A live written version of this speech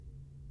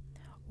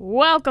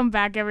Welcome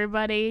back,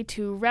 everybody,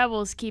 to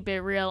Rebels Keep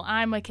It Real.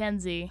 I'm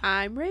Mackenzie.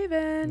 I'm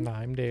Raven. And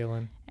I'm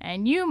Dalen.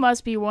 And you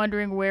must be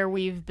wondering where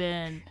we've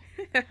been.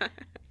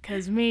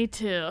 Because me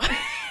too.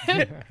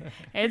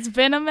 It's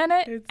been a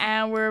minute,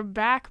 and we're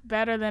back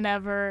better than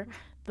ever.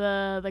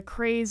 The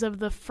craze of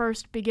the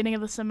first beginning of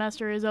the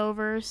semester is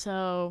over,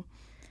 so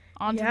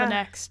on to the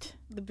next.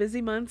 The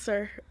busy months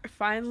are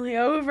finally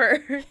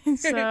over.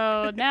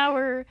 So now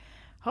we're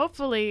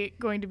hopefully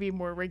going to be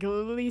more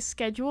regularly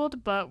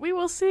scheduled, but we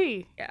will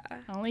see. Yeah.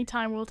 Only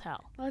time will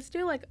tell. Let's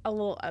do like a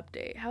little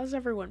update. How's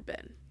everyone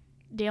been?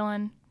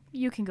 Dalen,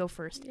 you can go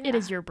first. Yeah. It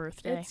is your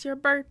birthday. It's your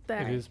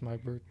birthday. It is my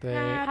birthday.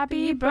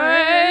 Happy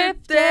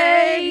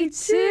birthday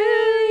to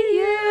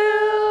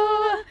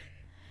you.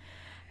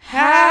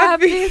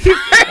 Happy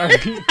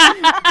birthday.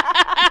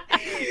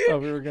 Oh,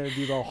 we were going to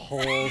do the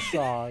whole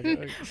song.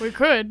 We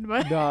could,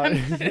 but No,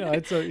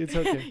 it's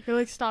okay. You're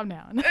like, stop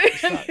now.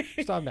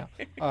 Stop now.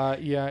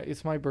 Yeah,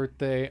 it's my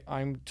birthday.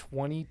 I'm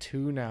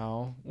 22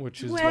 now,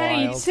 which is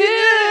 22. wild.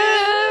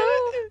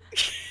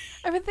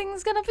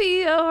 Everything's going to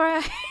be all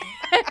right.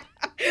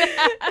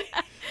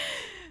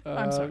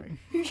 I'm sorry.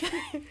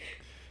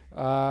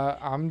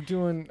 I'm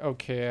doing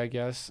okay, I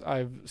guess.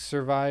 I've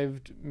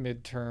survived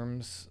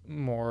midterms,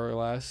 more or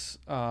less,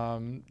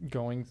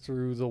 going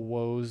through the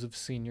woes of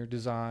senior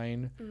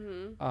design,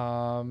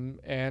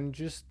 and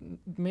just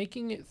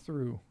making it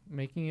through.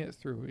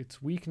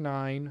 It's week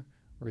 9,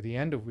 or the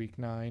end of week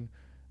 9.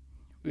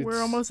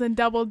 We're almost in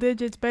double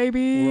digits,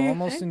 baby. We're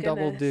almost Thank in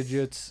double goodness.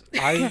 digits.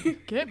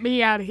 Get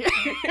me out of here.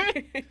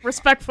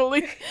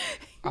 Respectfully.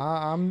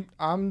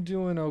 I'm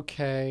doing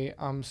okay.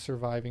 I'm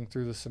surviving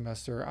through the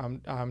semester.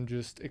 I'm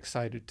just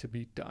excited to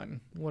be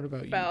done. What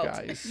about you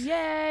guys?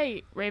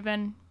 Yay.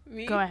 Raven,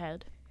 Me? go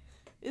ahead.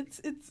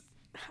 It's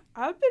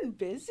I've been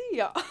busy,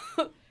 y'all.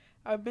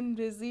 I've been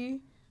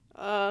busy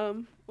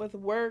with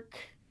work,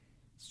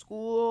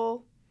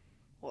 school,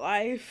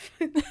 life,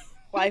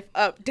 life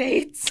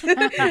updates.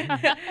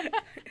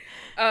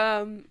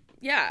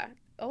 Yeah,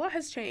 a lot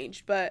has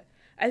changed, but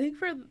I think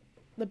for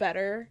the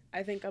better.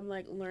 I think I'm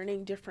like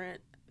learning different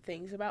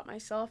things about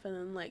myself, and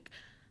then like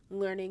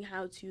learning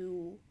how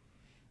to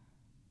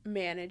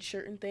manage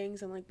certain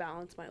things and like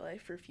balance my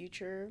life for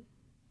future.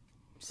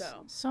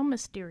 So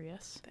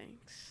mysterious.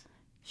 Thanks.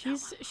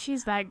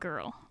 She's that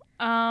girl.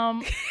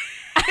 Honey.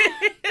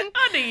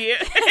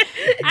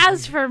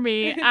 As for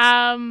me,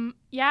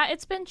 yeah,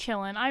 it's been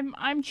chilling.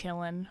 I'm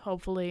chilling,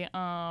 hopefully.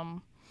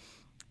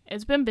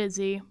 It's been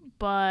busy,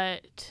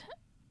 but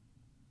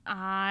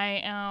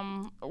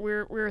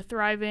we're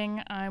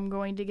thriving. I'm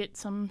going to get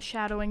some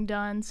shadowing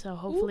done, so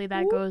hopefully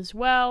that goes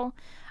well.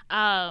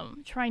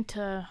 Trying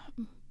to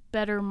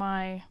better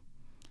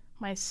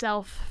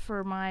myself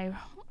for my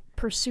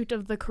pursuit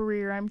of the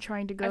career I'm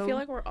trying to go. I feel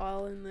like we're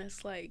all in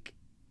this like,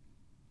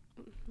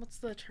 what's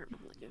the term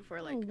I'm looking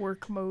for? Like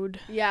work mode.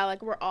 Yeah,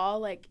 like we're all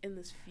like in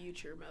this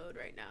future mode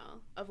right now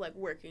of like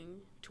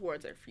working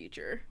towards our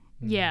future.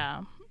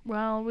 Yeah.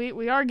 Well,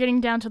 we are getting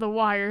down to the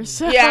wire,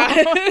 so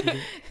yeah.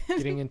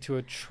 Getting into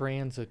a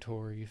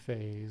transitory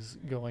phase,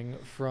 going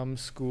from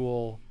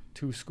school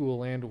to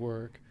school and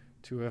work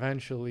to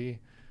eventually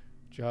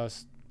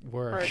just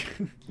work.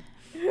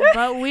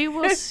 But we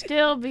will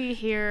still be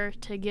here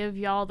to give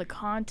y'all the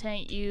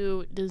content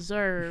you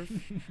deserve,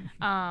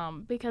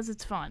 because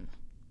it's fun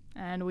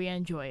and we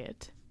enjoy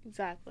it.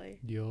 Exactly.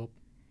 Yup.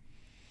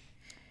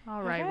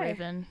 All right, Okay.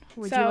 Raven,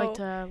 would So, you like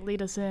to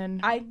lead us in?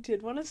 I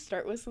did want to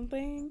start with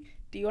something.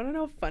 Do you want to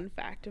know a fun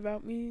fact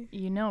about me?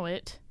 You know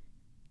it.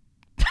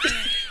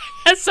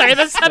 Sorry,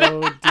 that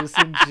sounded... So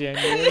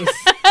disingenuous.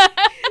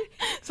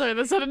 Sorry,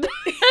 that sounded...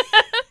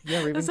 Yeah,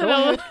 Raven, That's go a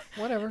little- ahead.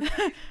 Whatever.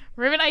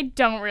 Raven, I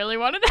don't really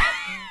want to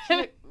know.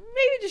 Maybe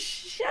just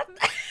shut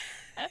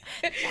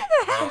the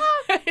hell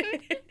up.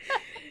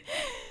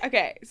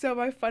 Okay, so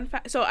my fun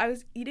fact. So I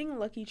was eating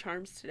Lucky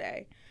Charms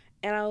today,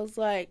 and I was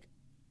like,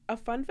 a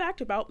fun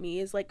fact about me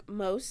is like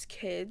most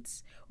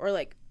kids, or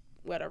like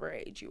whatever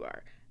age you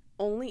are,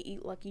 only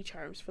eat Lucky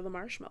Charms for the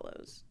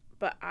marshmallows,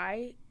 but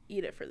I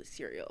eat it for the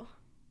cereal.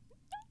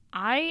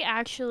 I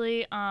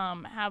actually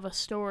have a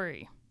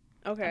story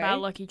Okay.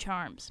 about Lucky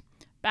Charms.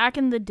 Back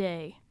in the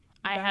day,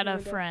 I Back had in a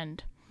the day.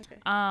 friend, Okay.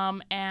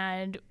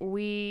 and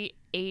we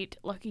ate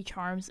Lucky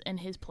Charms in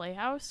his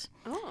playhouse.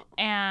 Oh.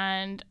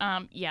 And,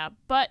 yeah,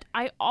 but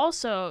I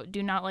also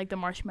do not like the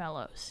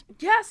marshmallows.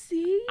 Yeah,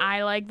 see?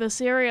 I like the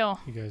cereal.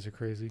 You guys are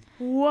crazy.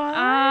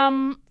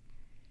 What?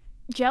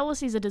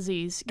 Jealousy's a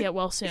disease. Get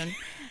well soon.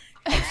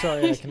 I'm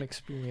sorry I can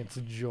experience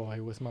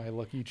joy with my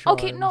Lucky Charms.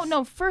 Okay,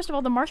 no. First of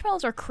all, the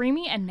marshmallows are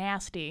creamy and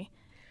nasty.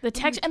 The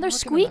texture, and they're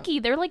talking about? squeaky.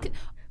 They're like, have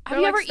They're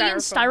you like ever eaten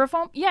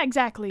styrofoam? Yeah,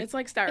 exactly. It's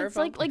like styrofoam. It's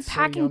like It's so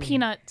packing yummy.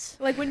 peanuts.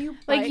 Like when you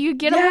Like bite- you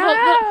get yeah, a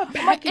little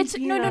packing it's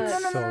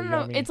peanuts. So no.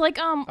 yummy. It's like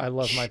I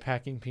love my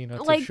packing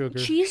peanuts like of sugar.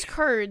 cheese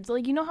curds.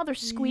 Like, you know how they're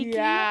squeaky?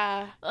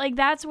 Yeah. Like,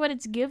 that's what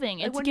it's giving.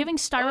 Like It's when giving you-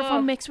 styrofoam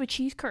ugh. mixed with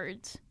cheese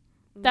curds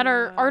that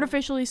are No.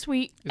 artificially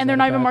sweet, Is and they're that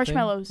not a even bad thing?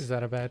 marshmallows. Is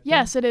that a bad thing?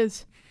 Yes, it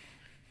is.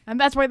 And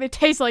that's why they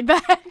taste like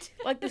that.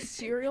 Like, the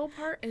cereal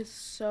part is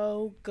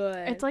so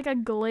good. It's like a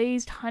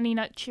glazed Honey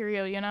Nut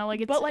Cheerio, you know?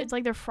 Like, it's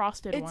like they're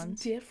frosted ones.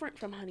 It's different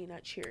from Honey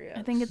Nut Cheerios.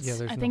 I think it's... Yeah,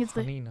 there's I think no it's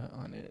honey nut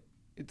on it.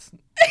 It's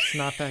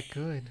not that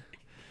good.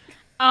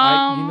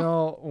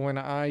 When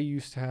I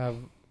used to have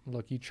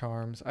Lucky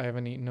Charms, I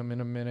haven't eaten them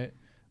in a minute,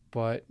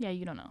 but... Yeah,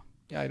 you don't know.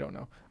 Yeah, I don't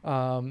know.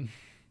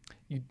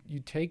 You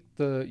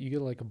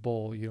get like a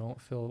bowl, you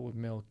don't fill it with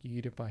milk, you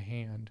eat it by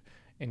hand,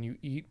 and you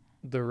eat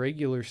the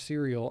regular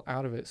cereal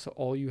out of it, so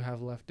all you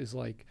have left is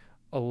like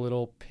a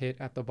little pit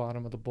at the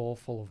bottom of the bowl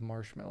full of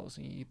marshmallows,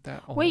 and you eat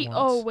that all at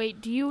once.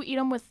 Wait, do you eat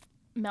them with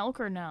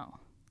milk or no?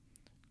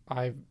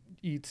 I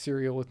eat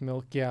cereal with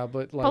milk, yeah,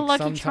 but like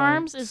Lucky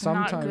Charms is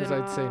not sometimes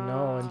good. I'd say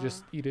no and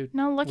just eat it.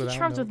 No, Lucky without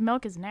Charms milk. with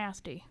milk is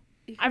nasty.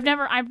 I've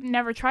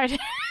never tried it,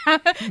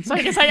 so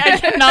I guess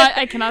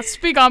I cannot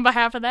speak on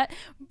behalf of that.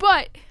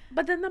 But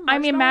then the marshmallows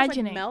I'm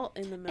imagining melt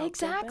in the milk.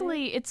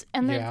 exactly. It's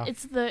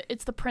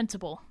the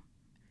principle.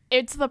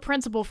 It's the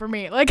principle for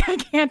me. Like, I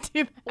can't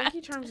do that. Lucky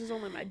Charms is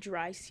only my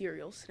dry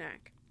cereal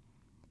snack.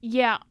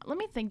 Yeah, let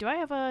me think. Do I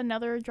have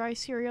another dry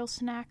cereal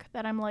snack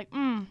that I'm like,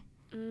 I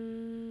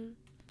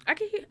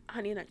could eat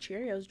Honey Nut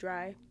Cheerios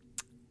dry.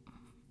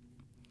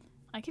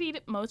 I could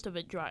eat most of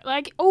it dry.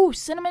 Like,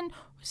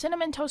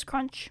 cinnamon Toast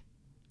Crunch.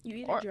 You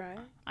eat it dry?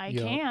 I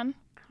can.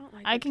 I don't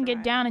like I it can dry.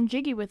 get down and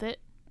jiggy with it.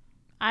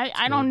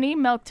 I don't need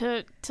milk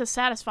to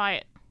satisfy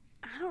it.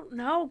 I don't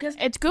know, because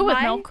it's good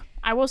with milk,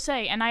 I will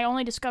say, and I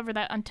only discovered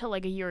that until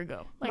like a year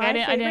ago. Like,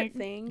 my favorite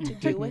thing to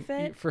do with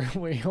it.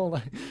 Hold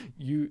on.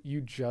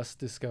 You just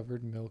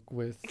discovered milk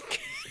with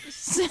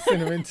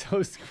Cinnamon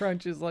Toast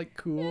Crunch is like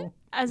cool.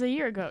 As a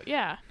year ago,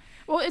 yeah.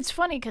 Well, it's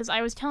funny because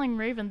I was telling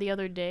Raven the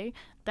other day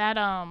that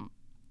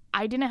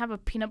I didn't have a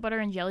peanut butter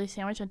and jelly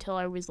sandwich until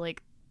I was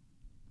like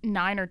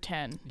 9 or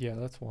 10. Yeah,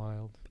 that's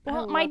wild.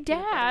 Well, my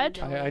dad.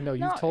 I know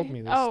you've told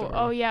me this story.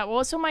 Oh yeah.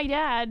 Well, so my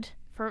dad.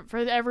 For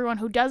everyone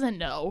who doesn't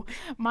know,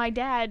 my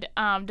dad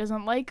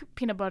doesn't like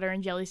peanut butter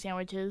and jelly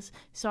sandwiches,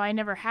 so I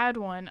never had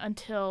one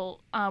until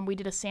we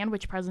did a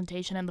sandwich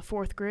presentation in the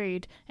 4th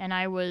grade, and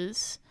I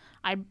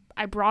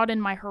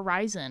broadened my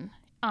horizon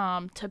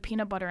to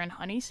peanut butter and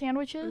honey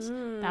sandwiches.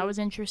 That was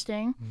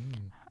interesting.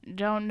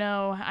 Don't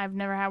know. I've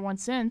never had one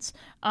since.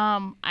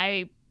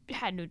 I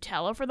had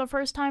Nutella for the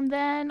first time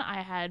then.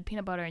 I had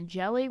peanut butter and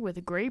jelly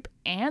with grape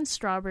and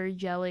strawberry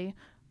jelly.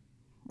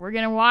 We're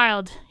getting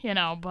wild,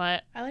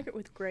 but... I like it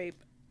with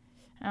grape.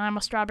 And I'm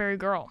a strawberry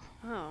girl.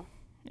 Oh.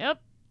 Yep.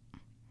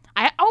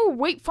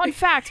 Wait, fun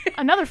fact.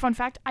 Another fun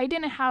fact. I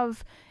didn't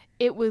have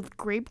it with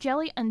grape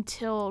jelly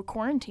until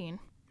quarantine.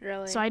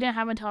 Really? So I didn't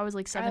have it until I was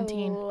like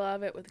 17. I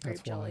love it with grape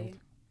That's jelly. wild.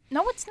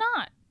 No, it's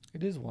not.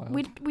 It is wild.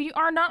 We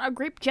are not a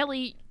grape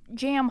jelly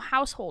jam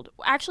household.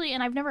 Actually,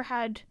 and I've never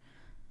had...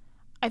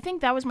 I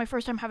think that was my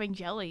first time having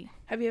jelly.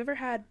 Have you ever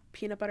had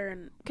peanut butter and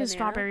banana? Because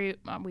strawberry,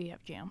 we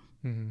have jam.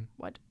 Mm-hmm.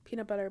 What?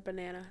 Peanut butter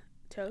banana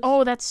toast?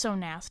 Oh, that's so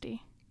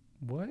nasty.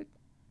 What?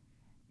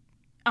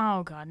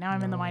 Oh, God. Now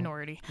I'm in the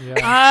minority.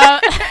 Yeah.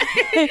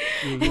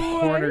 You're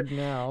cornered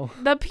now.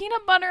 The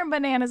peanut butter and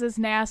bananas is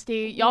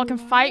nasty. Y'all can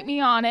fight me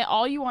on it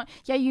all you want.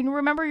 Yeah, you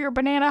remember your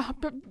banana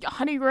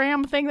honey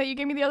graham thing that you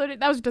gave me the other day?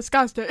 That was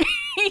disgusting.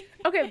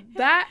 Okay,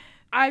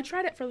 I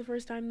tried it for the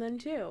first time then,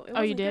 too.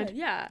 Oh, you did? Good.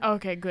 Yeah.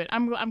 Okay, good.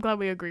 I'm glad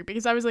we agree,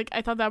 because I was like,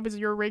 I thought that was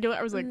your regular.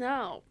 I was like,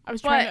 no. I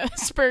was trying to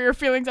spare your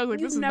feelings. I was like,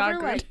 this is not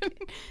good.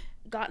 Like,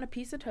 gotten a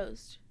piece of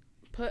toast,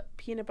 put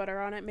peanut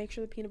butter on it, make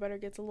sure the peanut butter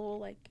gets a little,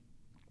 like,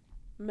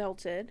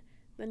 melted.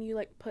 Then you,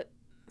 like, put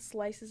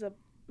slices of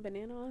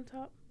banana on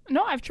top.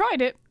 No, I've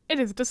tried it. It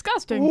is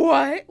disgusting.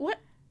 What?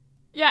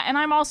 Yeah, and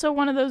I'm also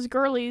one of those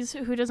girlies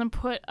who doesn't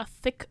put a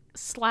thick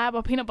slab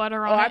of peanut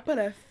butter on it. I put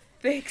a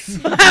thick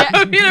slab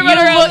of peanut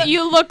butter on it.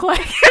 You look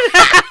like...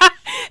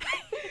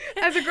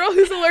 As a girl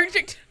who's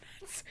allergic to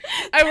nuts,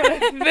 I put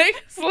a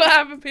thick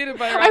slab of peanut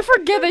butter on it. I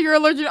forget that you're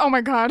allergic. Oh,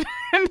 my God.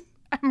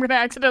 I'm going to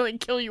accidentally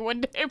kill you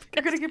one day.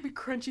 You're going to give me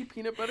crunchy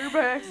peanut butter by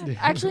accident.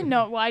 Actually,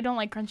 no. Well, I don't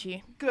like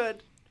crunchy.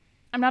 Good.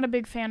 I'm not a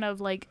big fan of,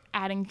 like,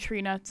 adding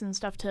tree nuts and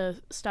stuff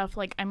to stuff.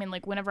 Like, I mean,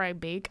 like, whenever I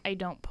bake, I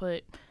don't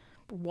put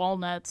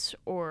walnuts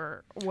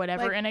or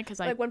whatever in it, because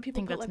I when people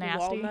think put, that's like,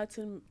 nasty. Walnuts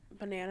and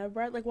banana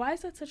bread. Like, why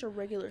is that such a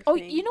regular thing? Oh,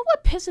 you know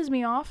what pisses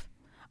me off?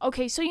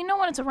 Okay, so you know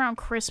when it's around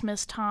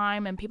Christmas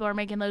time and people are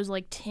making those,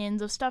 like,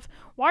 tins of stuff?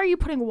 Why are you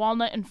putting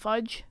walnut and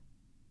fudge?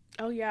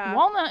 Oh, yeah.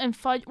 Walnut and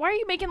fudge. Why are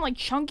you making, like,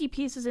 chunky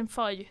pieces in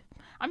fudge?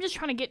 I'm just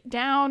trying to get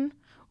down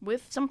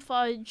with some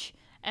fudge,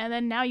 and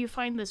then now you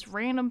find this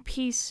random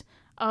piece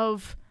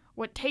of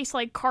what tastes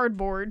like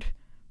cardboard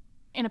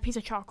in a piece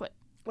of chocolate.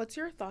 What's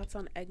your thoughts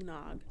on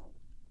eggnog?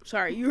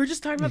 Sorry, you were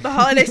just talking about the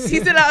holiday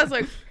season. I was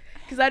like,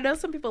 because I know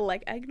some people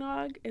like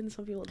eggnog and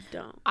some people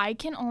don't. I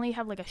can only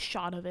have, like, a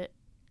shot of it.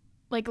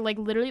 Like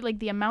literally, like,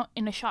 the amount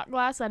in a shot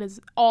glass, that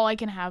is all I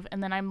can have,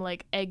 and then I'm,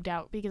 like, egged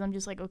out, because I'm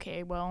just like,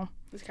 okay, well,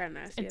 it's kind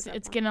of nasty.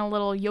 It's getting a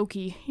little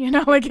yolky,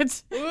 like,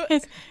 it's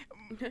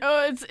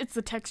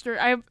the texture.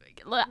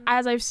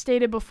 As I've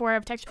stated before, I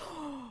have texture.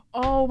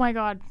 Oh my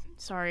God,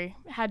 Sorry,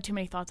 had too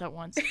many thoughts at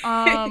once.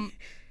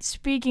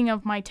 Speaking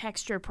of my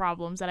texture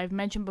problems that I've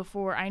mentioned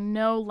before, I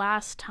know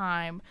last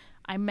time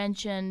I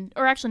mentioned,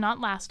 or actually not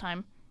last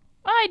time,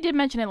 I did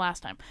mention it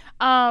last time,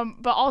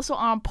 but also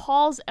on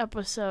Paul's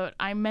episode,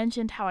 I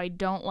mentioned how I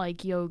don't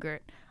like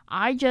yogurt.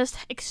 I just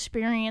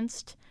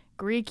experienced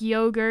Greek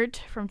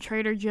yogurt from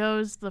Trader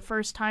Joe's the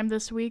first time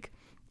this week.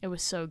 It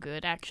was so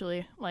good,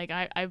 actually. Like,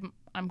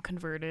 I'm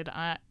converted.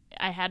 I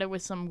had it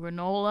with some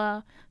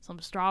granola, some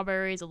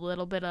strawberries, a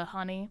little bit of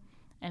honey,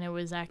 and it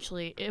was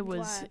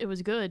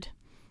good.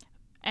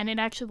 And it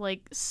actually,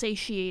 like,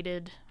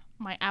 satiated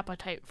my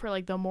appetite for,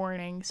 like, the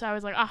morning. So I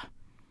was like,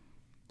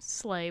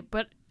 slay.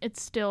 But it's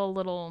still a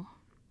little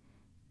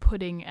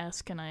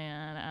pudding-esque, and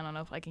I don't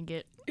know if I can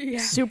get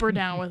super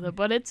down with it.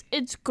 But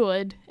it's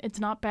good. It's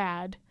not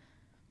bad.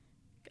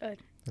 Good.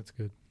 That's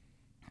good.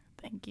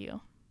 Thank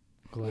you.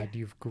 Glad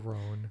you've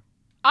grown.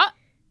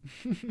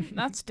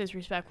 That's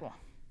disrespectful.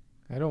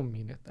 I don't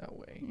mean it that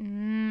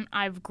way.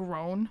 I've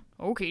grown.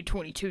 Okay,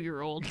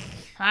 22-year-old.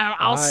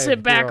 I'll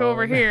sit back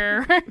over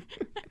here.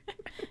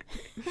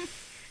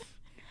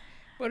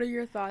 What are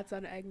your thoughts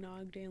on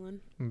eggnog,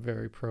 Dalen? I'm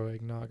very pro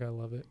eggnog. I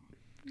love it.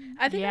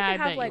 I think I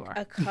could have like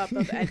a cup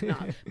of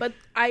eggnog, but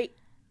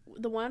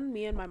the one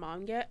me and my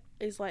mom get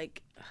is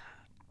like,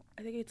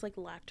 I think it's like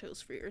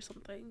lactose free or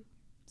something.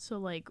 So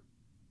like,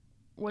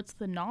 what's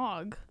the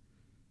nog?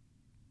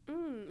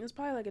 It's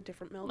probably like a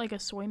different milk. Like a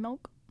soy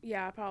milk?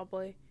 Yeah,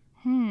 probably.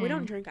 We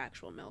don't drink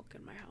actual milk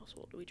in my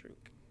household. We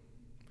drink.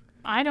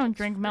 I don't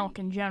drink milk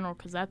in general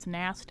because that's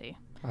nasty.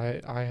 I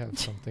have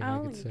something I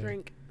could say. I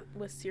drink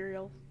with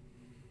cereal.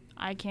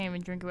 I can't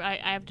even drink it. I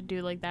have to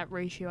do like that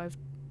ratio I've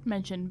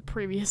mentioned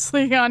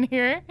previously on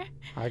here.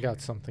 I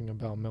got something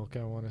about milk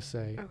I want to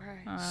say.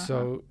 Okay.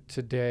 So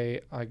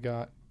today I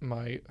got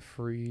my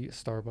free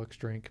Starbucks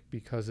drink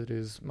because it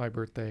is my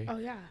birthday. Oh,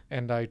 yeah.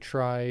 And I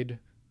tried,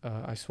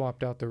 I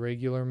swapped out the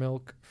regular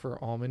milk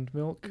for almond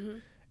milk. Mm-hmm.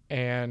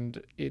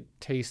 And it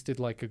tasted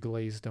like a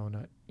glazed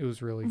donut. It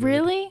was really good.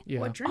 Really? Yeah.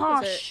 What drink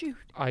was it? Shoot.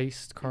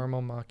 Iced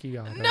caramel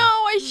macchiato. No,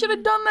 I should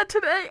have done that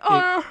today.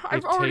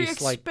 I've already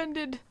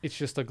expended. It's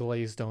just a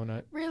glazed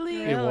donut.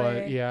 Really? It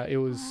was. Yeah, it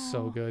was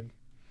so good.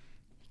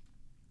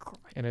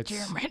 And it's.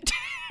 Damn it.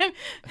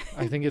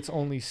 I think it's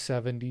only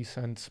 70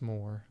 cents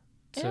more.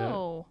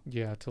 To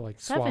like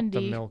swap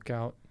the milk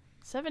out.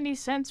 70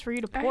 cents for you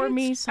to pour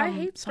me some. I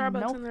hate some Starbucks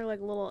milk. and their like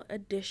little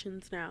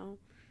additions now.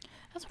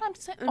 That's what I'm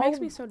saying. It makes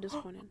me so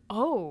disappointed.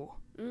 Oh,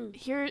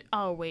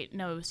 wait.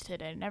 No, it was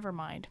today. Never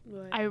mind.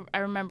 What? I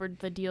remembered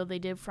the deal they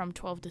did from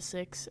 12 to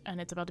 6,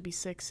 and it's about to be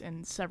 6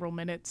 in several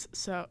minutes.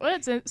 So,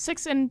 it's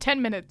 6 in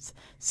 10 minutes.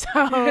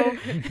 So,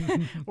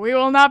 we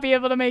will not be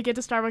able to make it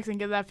to Starbucks and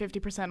get that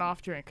 50%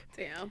 off drink.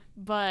 Damn.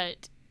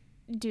 But,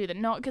 dude,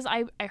 no, because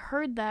I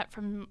heard that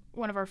from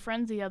one of our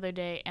friends the other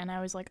day, and I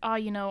was like, I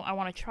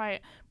want to try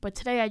it. But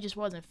today I just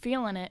wasn't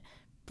feeling it.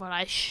 But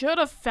I should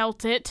have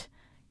felt it.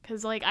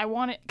 Because, like,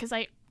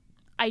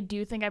 I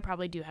do think I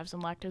probably do have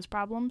some lactose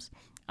problems.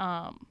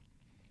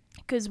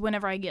 Because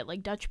whenever I get,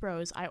 like, Dutch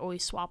Bros, I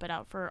always swap it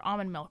out for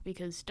almond milk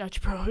because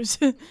Dutch Bros,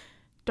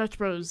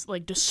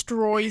 like,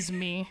 destroys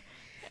me.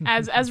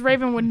 As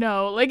Raven would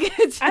know. Like,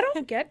 I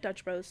don't get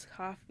Dutch Bros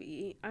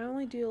coffee. I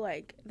only do,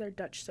 like, their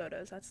Dutch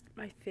sodas. That's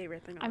my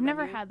favorite thing on I've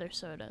never had their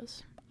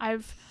sodas. I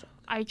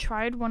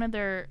tried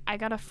I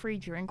got a free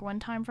drink one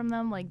time from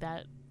them, like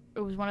that.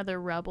 It was one of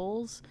their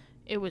Rebels.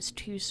 It was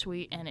too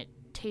sweet, and it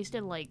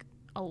tasted like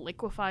a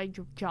liquefied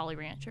Jolly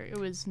Rancher. It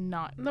was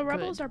not The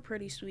Rebels good. are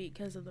pretty sweet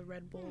because of the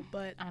Red Bull,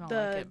 but I don't the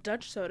like it.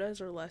 Dutch sodas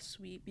are less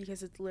sweet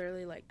because it's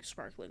literally like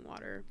sparkling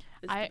water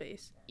is the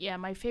base. Yeah,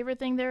 my favorite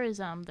thing there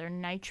is their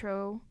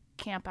Nitro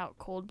Camp Out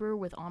Cold Brew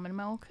with almond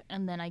milk,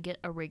 and then I get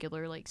a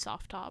regular like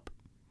soft top.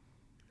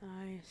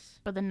 Nice.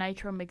 But the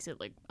Nitro makes it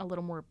like a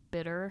little more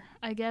bitter,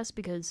 I guess,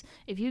 because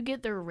if you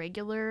get their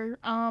regular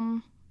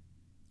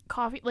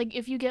coffee, like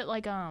if you get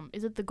like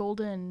is it the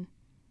Golden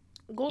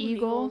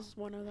Eagle's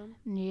one of them.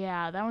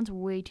 Yeah, that one's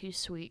way too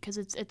sweet because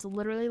it's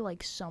literally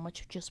like so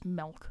much just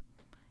milk,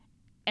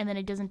 and then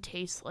it doesn't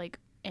taste like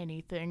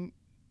anything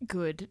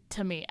good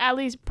to me, at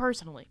least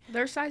personally.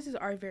 Their sizes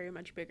are very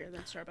much bigger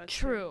than Starbucks.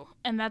 True,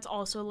 and that's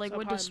also like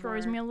what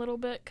destroys me a little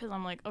bit because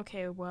I'm like,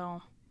 okay,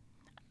 well,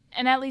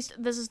 and at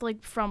least this is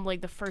like from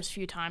like the first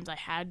few times I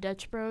had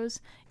Dutch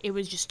Bros, it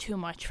was just too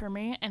much for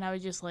me, and I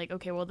was just like,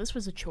 okay, well, this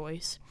was a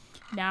choice.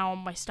 Now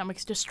my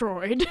stomach's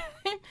destroyed.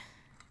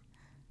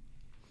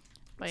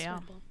 But yeah,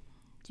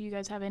 do you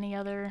guys have any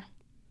other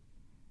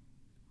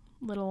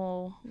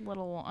little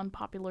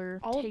unpopular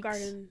Olive takes?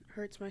 Garden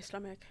hurts my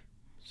stomach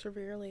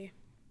severely.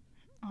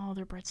 Oh,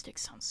 their breadsticks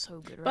sound so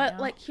good right but now.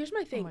 like, here's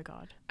my thing. Oh my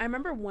god. I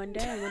remember one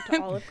day I went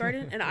to Olive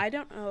Garden, and I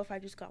don't know if I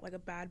just got like a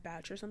bad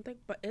batch or something,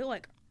 but it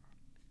like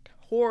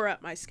tore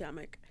up my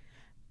stomach.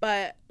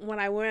 But when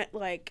I went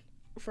like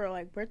for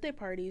like birthday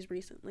parties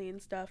recently and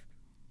stuff,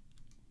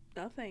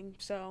 nothing.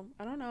 So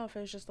I don't know if it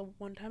was just the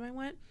one time I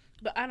went.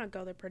 But I don't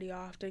go there pretty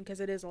often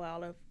because it is a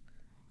lot of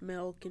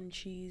milk and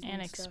cheese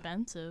and stuff.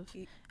 Expensive.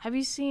 Have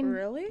you seen...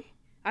 Really?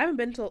 I haven't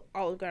been to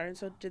Olive Garden,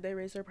 so did they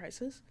raise their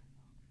prices?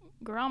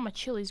 girl, I'm a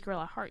Chili's girl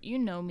at heart. You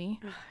know me.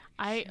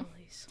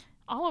 Chili's.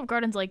 Olive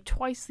Garden's like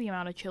twice the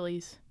amount of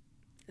Chili's.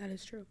 That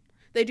is true.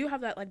 They do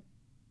have that like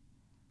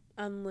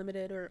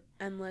unlimited or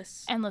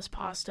endless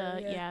pasta.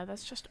 Yeah. Yeah,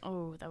 that's just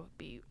that would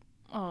be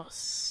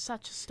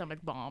such a stomach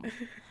bomb.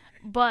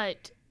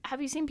 But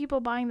have you seen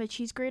people buying the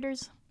cheese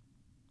graters?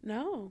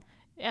 No.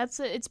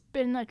 It's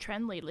been a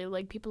trend lately.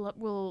 Like people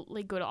will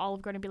like go to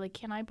Olive Garden and be like,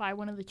 "Can I buy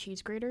one of the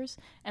cheese graters?"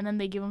 And then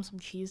they give them some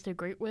cheese to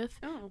grate with.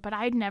 Oh. But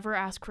I'd never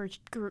ask for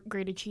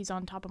grated cheese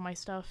on top of my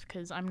stuff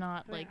because I'm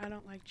not like I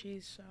don't like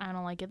cheese. So. I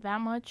don't like it that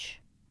much.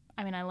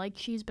 I mean, I like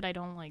cheese, but I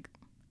don't like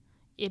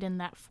it in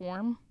that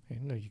form.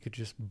 No, you could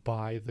just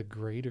buy the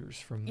graters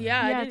from them.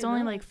 Yeah, it's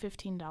only like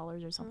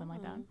 $15 or something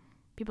like that.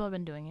 People have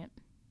been doing it.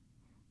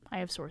 I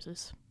have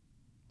sources.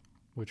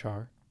 Which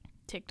are?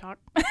 TikTok.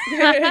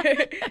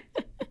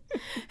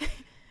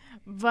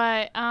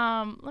 But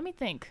let me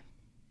think.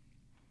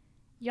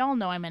 Y'all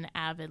know I'm an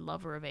avid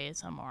lover of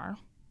ASMR.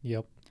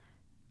 Yep.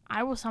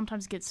 I will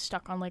sometimes get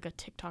stuck on like a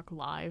TikTok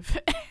live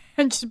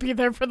and just be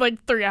there for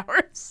like 3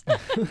 hours.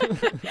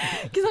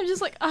 Because I'm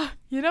just like,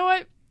 you know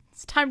what?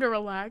 It's time to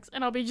relax.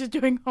 And I'll be just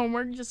doing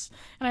homework and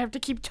I have to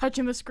keep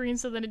touching the screen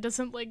so that it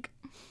doesn't like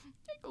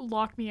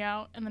lock me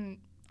out. And then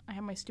I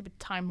have my stupid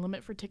time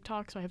limit for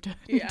TikTok, so I have to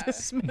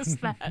dismiss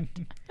that.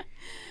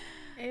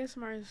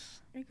 ASMR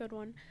is a good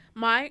one.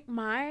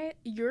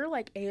 Your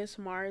like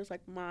ASMR is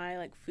like my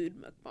like food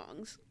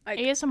mukbangs. Like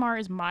ASMR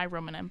is my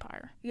Roman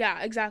Empire.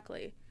 Yeah,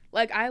 exactly.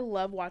 Like I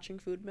love watching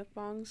food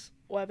mukbangs,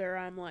 whether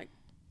I'm like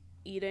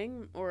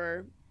eating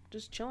or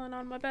just chilling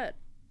on my bed.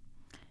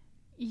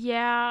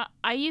 Yeah,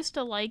 I used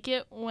to like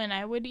it when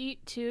I would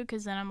eat too,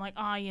 because then I'm like,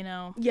 you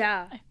know.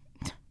 Yeah. I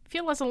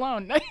feel less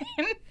alone.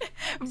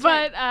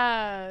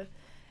 But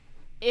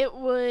it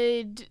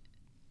would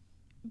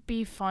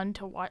be fun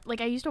to watch.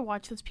 Like I used to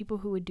watch those people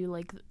who would do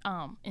like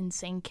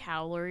insane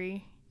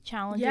calorie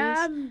challenges.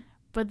 Yeah.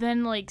 But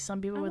then like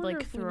some people would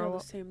like throw. We know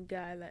the same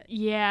guy that.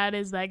 Yeah, it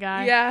is that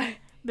guy. Yeah.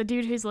 The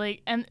dude who's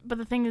like, but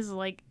the thing is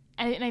like,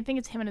 and I think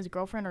it's him and his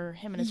girlfriend or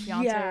him and his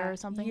fiance or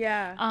something.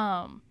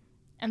 Yeah.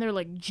 And they're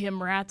like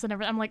gym rats and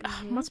everything. I'm like,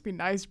 must be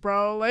nice,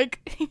 bro.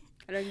 Like.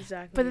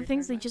 Exactly. But the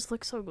things, they just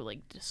look so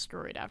like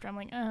destroyed after. I'm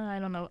like, I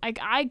don't know.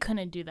 I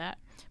couldn't do that.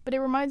 But it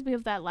reminds me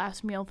of that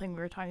last meal thing we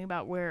were talking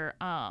about, where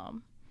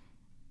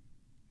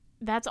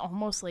that's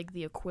almost like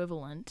the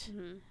equivalent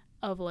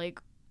of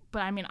like.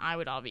 But I mean, I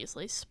would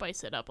obviously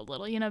spice it up a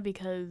little, you know,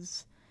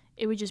 because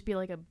it would just be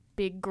like a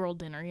big girl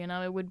dinner, you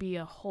know. It would be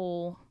a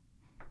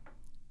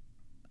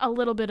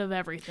little bit of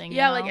everything.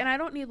 Yeah, you know? like, and I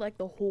don't need like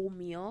the whole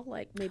meal.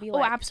 Like maybe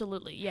like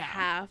absolutely, yeah,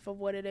 half of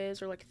what it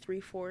is, or like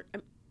 3/4.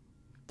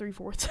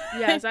 3/4.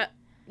 Yeah, is that?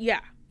 Yeah,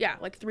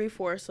 like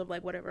 3/4 of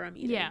like whatever I'm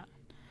eating.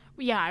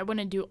 Yeah. I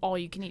wouldn't do all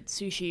you can eat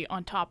sushi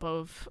on top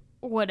of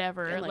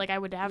whatever. And, like I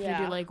would have to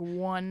do like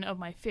one of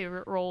my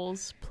favorite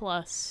rolls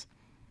plus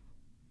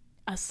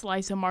a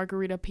slice of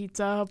margarita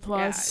pizza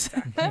plus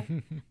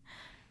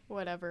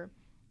whatever.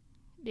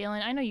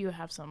 Dalen, I know you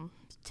have some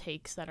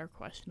takes that are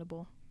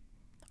questionable.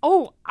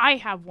 Oh, I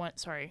have one.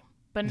 Sorry,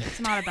 but it's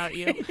not about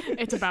you.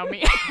 It's about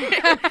me.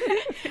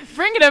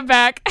 Bringing it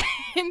back.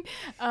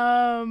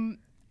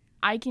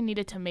 I can eat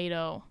a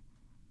tomato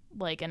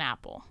like an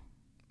apple.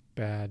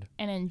 Bad.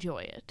 And enjoy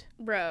it.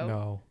 Bro.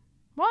 No.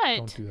 What?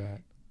 Don't do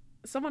that.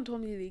 Someone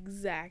told me the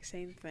exact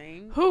same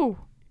thing. Who?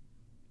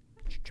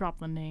 Drop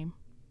the name.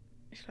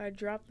 Should I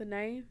drop the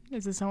name?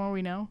 Is it someone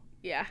we know?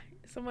 Yeah.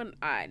 Someone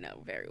I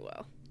know very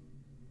well.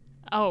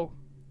 Oh.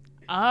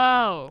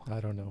 I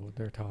don't know what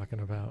they're talking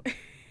about.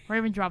 Or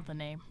even drop the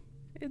name.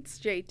 It's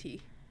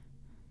JT.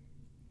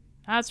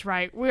 That's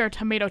right. We are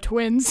tomato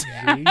twins.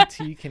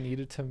 JT can eat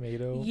a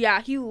tomato?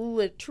 Yeah, he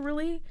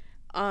literally,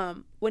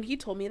 when he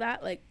told me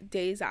that, like,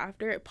 days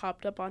after, it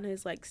popped up on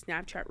his, like,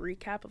 Snapchat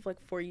recap of, like,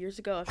 4 years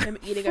ago of him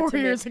eating a tomato. 4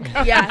 years ago.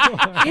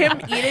 Yeah,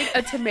 him eating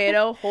a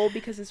tomato whole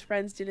because his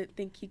friends didn't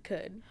think he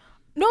could.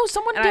 No,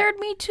 someone dared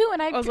me too,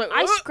 and I was like,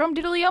 I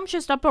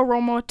scrumdiddlyumptious up a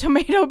Roma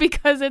tomato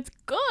because it's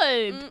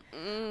good.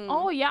 Mm-mm.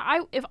 Oh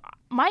yeah, if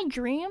my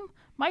dream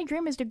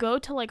is to go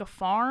to like a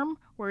farm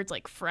where it's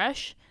like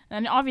fresh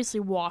and obviously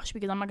washed,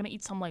 because I'm not gonna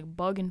eat some like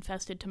bug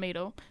infested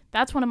tomato.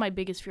 That's one of my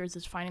biggest fears,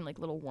 is finding like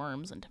little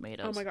worms in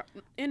tomatoes. Oh my god,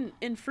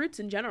 in fruits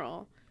in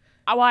general.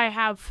 Oh, I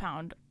have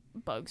found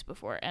bugs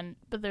before,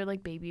 but they're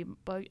like baby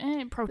bug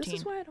protein. This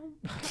is why I don't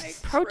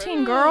like protein,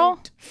 fruit.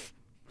 girl.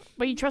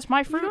 But you trust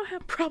my fruit? You don't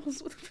have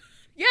problems with food.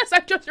 Yes, I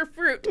trust your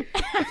fruit.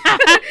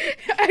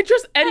 I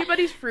trust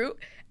anybody's fruit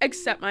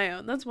except my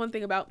own. That's one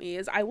thing about me,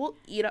 is I will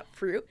eat up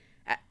fruit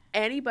at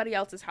anybody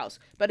else's house.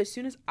 But as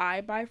soon as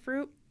I buy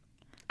fruit,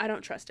 I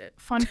don't trust it.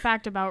 Fun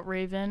fact about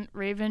Raven.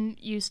 Raven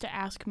used to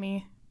ask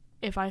me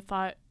if I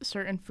thought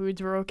certain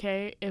foods were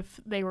okay if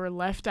they were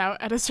left out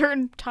at a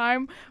certain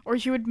time, or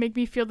she would make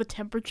me feel the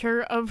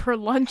temperature of her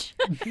lunch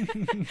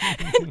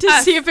to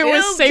see if it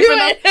was safe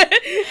enough.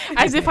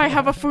 As if I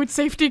have a food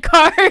safety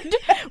card,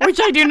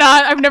 which I do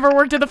not. I've never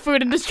worked in the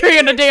food industry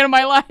in a day in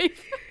my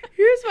life.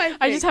 Here's my thing.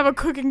 I just have a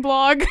cooking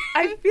blog.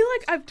 I feel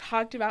like I've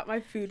talked about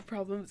my food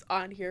problems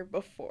on here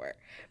before.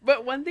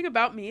 But one thing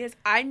about me is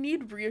I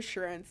need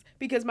reassurance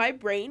because my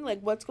brain,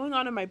 like what's going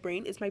on in my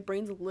brain is my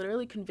brain's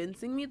literally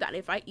convincing me that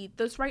if I eat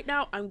this right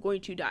now, I'm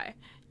going to die.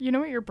 You know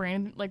what your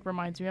brain like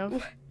reminds me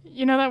of?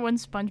 You know that one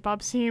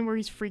SpongeBob scene where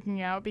he's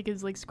freaking out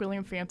because like Squilly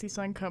and Fancy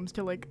Son comes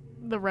to like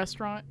the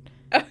restaurant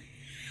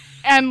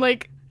and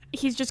like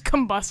he's just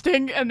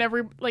combusting and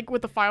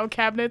with the file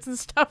cabinets and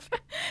stuff.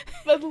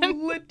 That's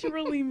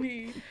literally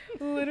me.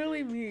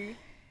 Literally me.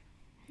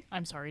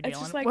 I'm sorry, Dylan. It's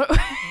just like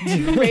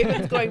two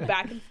ravens going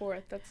back and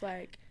forth. That's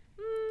like,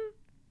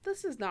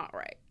 this is not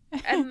right.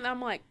 And I'm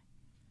like,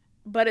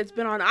 but it's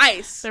been on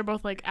ice. They're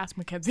both like, ask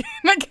Mackenzie.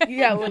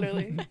 Yeah,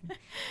 literally.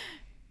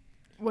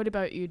 What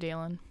about you,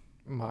 Dalen?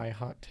 My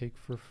hot take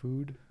for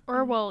food?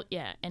 Or, well,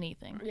 yeah,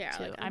 anything. Yeah,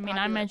 too. like I mean,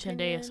 I mentioned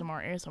opinion.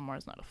 ASMR. ASMR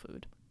is not a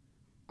food.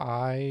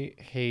 I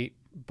hate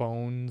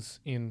bones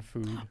in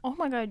food. Oh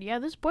my god, yeah,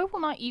 this boy will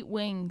not eat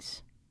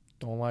wings.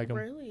 Don't like them.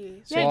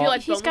 Really? So Yeah, do you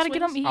like he's got to get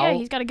them. boneless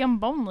He's got to get them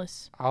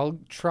boneless. I'll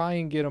try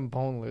and get them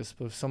boneless,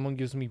 but if someone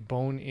gives me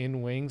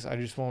bone-in wings, I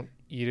just won't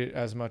eat it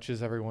as much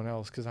as everyone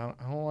else because I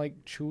don't like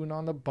chewing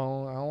on the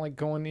bone. I don't like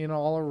going in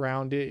all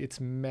around it. It's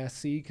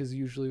messy because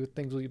usually with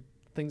things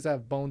that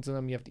have bones in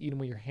them, you have to eat them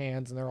with your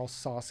hands, and they're all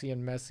saucy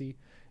and messy.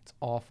 It's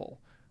awful.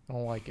 I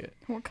don't like it.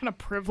 What kind of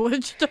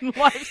privileged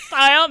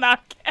lifestyle?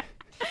 Not.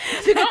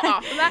 To go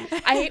off of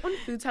that, I hate when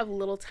foods have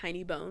little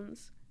tiny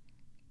bones.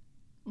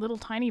 Little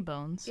tiny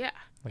bones. Yeah.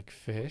 Like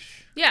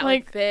fish? Yeah,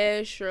 Like- like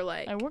fish or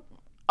like...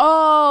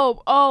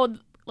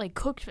 Like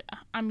cooked.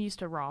 I'm used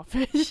to raw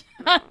fish.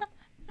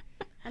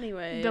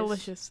 Anyways.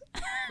 Delicious.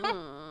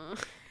 Mm.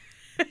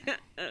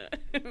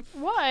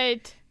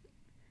 What?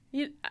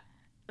 You,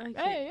 I can't.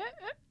 Hey,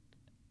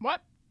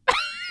 what?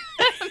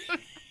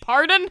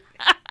 Pardon?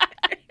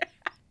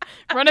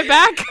 Run it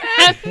back.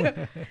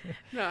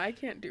 No, I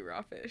can't do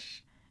raw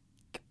fish.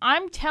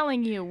 I'm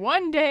telling you,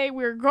 one day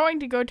we're going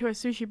to go to a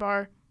sushi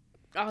bar.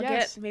 I'll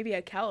Yes. get maybe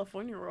a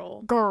California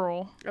roll.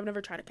 Girl. I've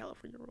never tried a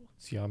California roll.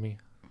 It's yummy.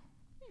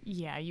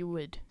 Yeah, you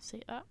would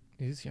say that.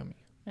 It is yummy.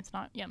 It's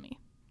not yummy.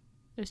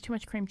 There's too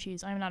much cream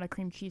cheese. I'm not a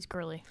cream cheese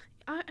girly.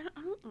 I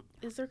don't...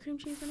 Is there cream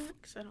cheese in it?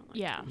 Because I don't like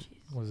Yeah. cream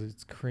cheese. Was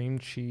it cream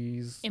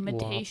cheese,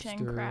 Imitation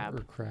lobster, crab.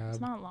 or crab? It's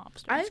not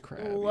lobster. I It's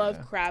crab, love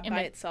yeah. crab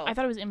by itself. I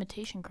thought it was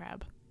imitation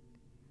crab.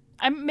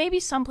 Maybe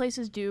some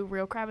places do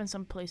real crab and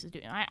some places do.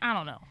 I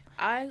don't know.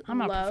 I'm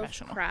not love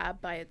professional. crab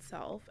by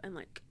itself and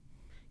like,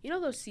 you know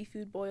those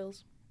seafood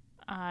boils?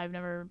 I've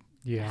never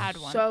Yeah. had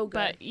one. So good.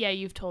 But yeah,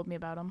 you've told me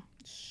about them.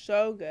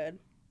 So good.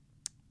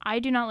 I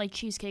do not like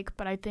cheesecake,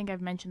 but I think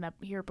I've mentioned that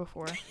here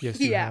before. Yes,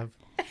 you Yeah. have.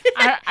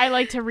 I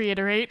like to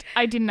reiterate,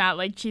 I do not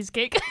like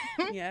cheesecake.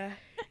 Yeah.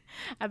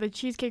 At the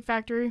Cheesecake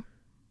Factory,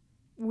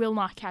 will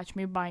not catch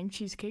me buying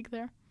cheesecake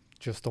there.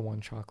 Just the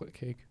one chocolate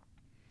cake.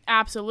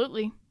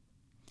 Absolutely.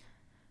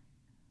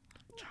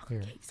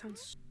 Chocolate Here. cake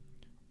sounds...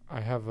 I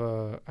have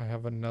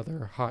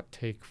another hot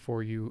take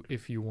for you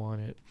if you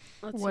want it.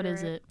 What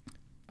is it?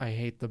 I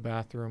hate the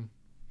bathroom.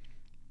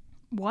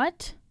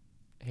 What?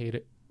 Hate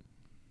it.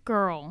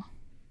 Girl.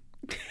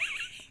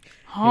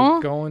 Huh?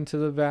 Hate going to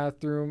the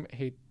bathroom.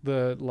 Hate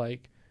the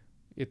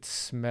it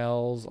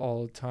smells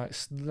all the time.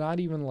 It's not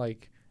even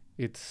like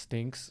it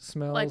stinks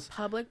smells. Like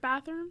public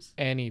bathrooms?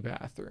 Any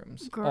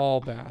bathrooms. Girl. All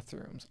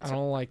bathrooms. I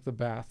don't like the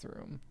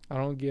bathroom. I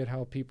don't get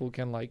how people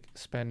can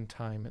spend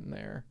time in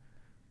there.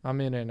 I'm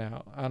in and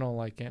out. I don't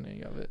like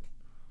any of it.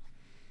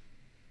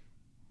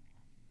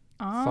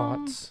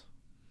 Thoughts?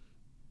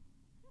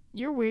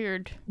 You're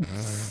weird.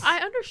 I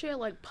understand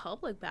like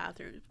public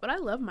bathrooms, but I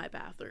love my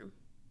bathroom.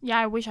 Yeah,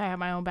 I wish I had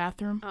my own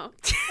bathroom. Oh.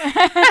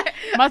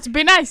 Must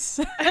be nice.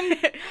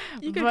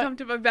 You can But- come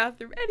to my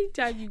bathroom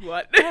anytime you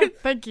want.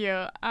 Thank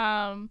you.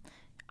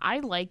 I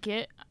like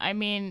it. I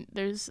mean,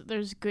 there's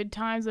good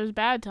times, there's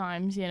bad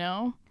times, you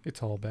know?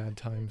 It's all bad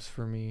times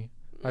for me.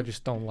 I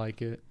just don't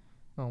like it.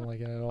 I don't like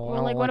it at all. I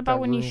Well, don't what about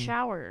that when you room.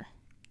 shower?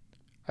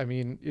 I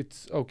mean,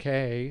 it's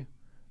okay,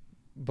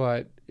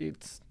 but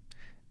it's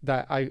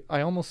that I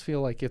almost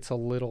feel like it's a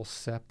little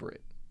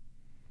separate.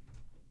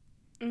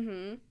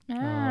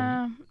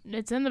 Mm-hmm.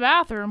 It's in the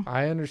bathroom.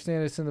 I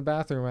understand it's in the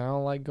bathroom. I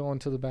don't like going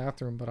to the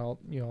bathroom, but I'll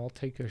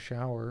take a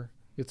shower.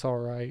 It's all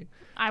right.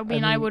 I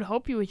mean- I would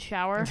hope you would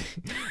shower.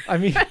 I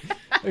mean,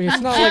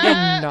 it's not like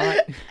I'm not.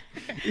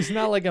 It's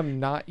not like I'm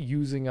not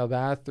using a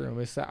bathroom.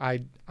 It's that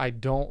I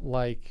don't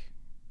like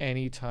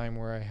any time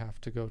where I have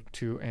to go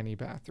to any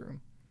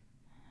bathroom.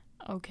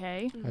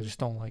 Okay. I just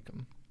don't like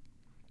them.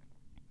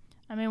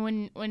 I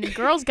mean, when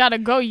girls gotta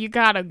go, you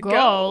gotta go.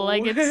 Go.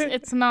 Like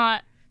it's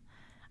not.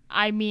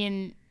 I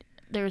mean,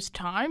 there's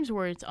times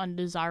where it's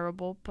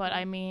undesirable, but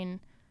I mean,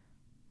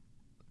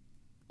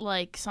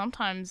 like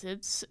sometimes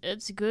it's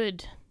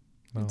good.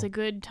 No. It's a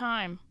good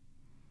time.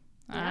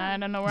 Yeah. I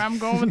don't know where I'm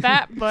going with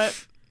that,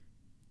 but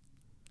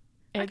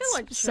I can, it's.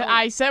 like, So chill.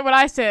 I said what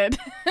I said.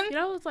 You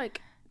know, it's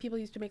like people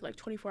used to make like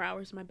 24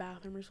 hours in my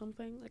bathroom or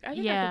something. Like I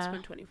think I Yeah. could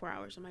spend 24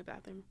 hours in my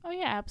bathroom. Oh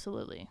yeah,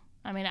 absolutely.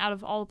 I mean, out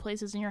of all the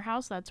places in your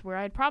house, that's where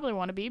I'd probably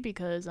want to be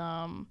because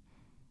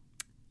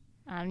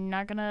I'm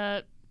not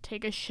gonna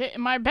take a shit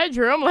in my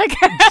bedroom, like,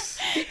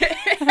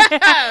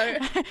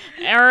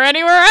 or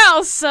anywhere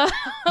else. So.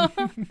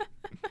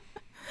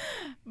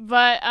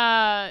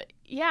 But,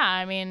 yeah,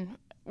 I mean,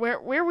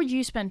 where would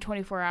you spend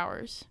 24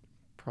 hours?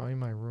 Probably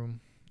my room.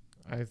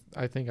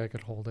 I think I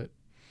could hold it.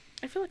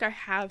 I feel like I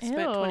have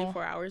spent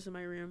 24 hours in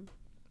my room.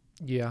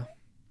 Yeah,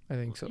 I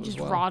think so Just as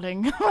well.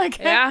 rotting. Like,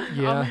 Yeah.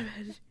 Yeah.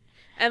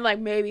 And, like,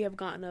 maybe have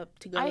gotten up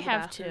to go to the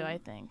have bathroom. too, I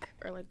think.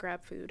 Or, like,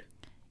 grab food.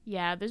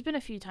 Yeah, there's been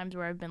a few times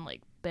where I've been,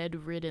 like,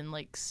 bedridden,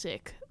 like,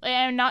 sick.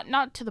 And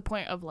not to the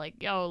point of,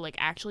 like, like,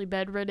 actually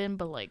bedridden,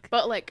 but,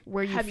 like,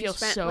 where you feel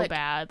so like,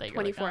 bad that you're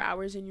 24 like,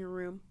 hours in your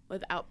room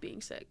without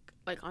being sick,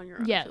 like, on your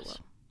own. Yes.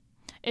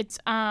 It's,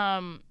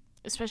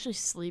 especially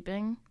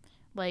sleeping,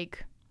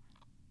 like,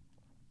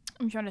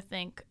 I'm trying to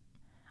think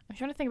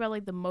about,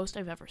 like, the most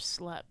I've ever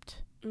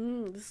slept.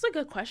 This is a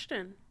good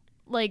question.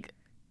 Like,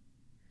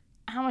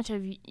 how much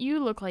have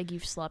you look like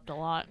you've slept a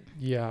lot?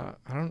 Yeah,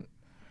 I don't...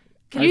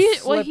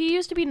 Well, he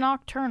used to be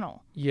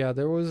nocturnal. Yeah,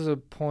 there was a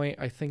point,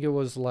 I think it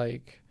was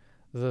like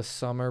the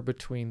summer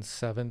between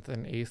 7th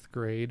and 8th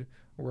grade,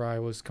 where I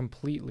was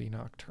completely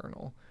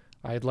nocturnal.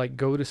 I'd like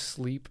go to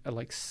sleep at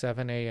like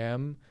 7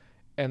 a.m.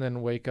 and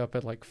then wake up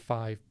at like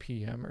 5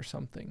 p.m. or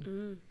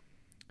something.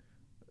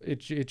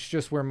 It's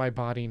just where my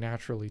body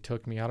naturally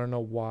took me. I don't know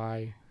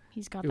why.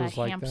 He's got that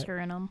hamster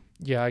in him.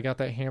 Yeah, I got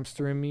that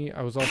hamster in me.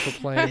 I was also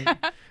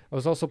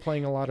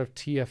playing a lot of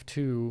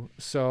TF2,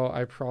 so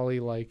I probably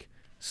like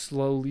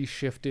slowly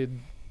shifted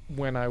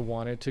when I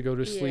wanted to go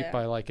to sleep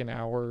by like an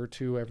hour or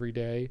two every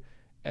day,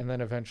 and then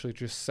eventually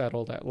just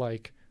settled at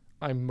like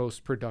I'm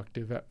most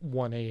productive at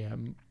 1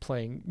 a.m.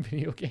 playing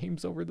video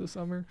games over the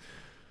summer.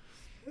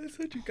 That's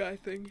such a guy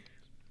thing.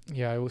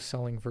 Yeah, I was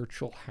selling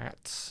virtual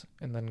hats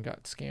and then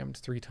got scammed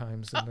 3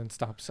 times and then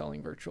stopped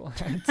selling virtual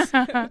hats.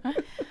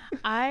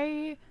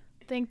 I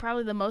think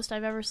probably the most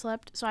I've ever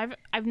slept. So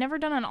I've never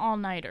done an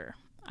all-nighter.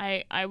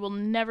 I will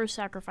never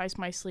sacrifice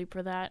my sleep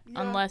for that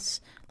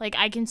unless like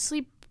I can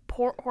sleep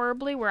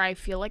horribly where I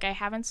feel like I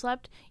haven't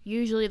slept.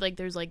 Usually like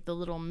there's like the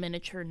little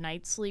miniature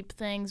night sleep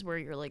things where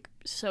you're like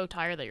so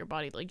tired that your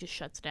body like just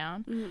shuts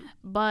down.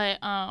 But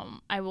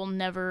I will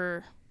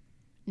never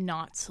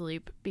not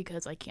sleep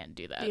because I can't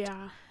do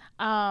that.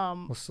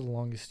 What's the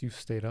longest you've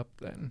stayed up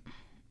then?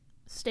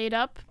 Stayed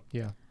up?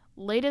 Yeah.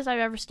 Latest I've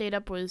ever stayed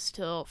up was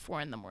till 4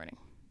 a.m.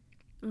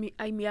 Me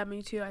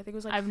too. I think it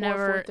was like I've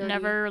 4:30.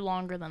 never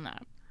longer than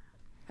that.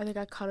 I think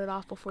I cut it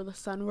off before the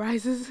sun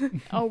rises.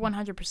 Oh,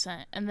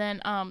 100%. And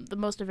then the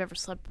most I've ever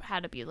slept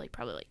had to be like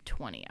probably like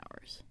 20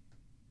 hours.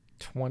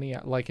 20,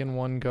 like in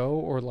one go,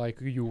 or like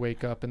you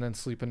wake up and then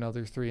sleep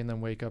another 3 and then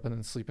wake up and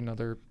then sleep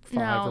another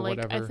 5 or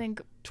whatever? I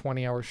think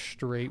 20 hours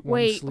straight.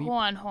 Wait, sleep?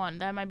 hold on.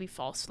 That might be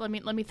false. Let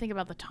me think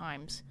about the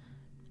times.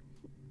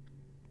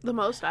 The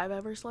most I've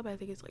ever slept, I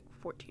think it's like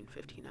 14,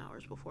 15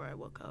 hours before I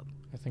woke up.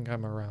 I think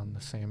I'm around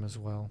the same as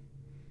well.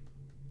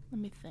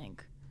 Let me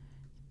think.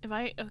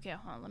 Okay,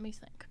 hold on. Let me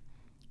think.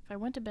 If I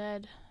went to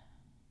bed,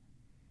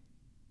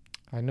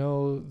 I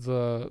know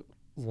the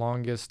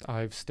longest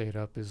I've stayed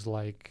up is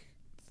like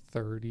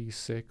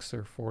 36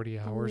 or 40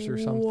 hours or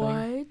something.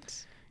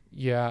 What?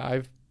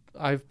 Yeah,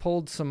 I've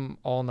pulled some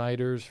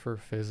all-nighters for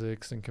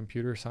physics and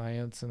computer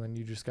science, and then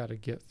you just got to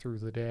get through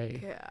the day.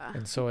 Yeah.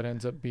 And so it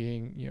ends up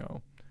being,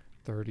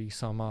 30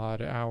 some odd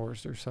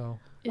hours or so.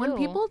 When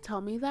people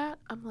tell me that,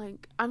 I'm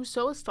like, I'm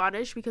so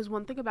astonished because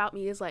one thing about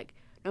me is like,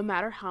 no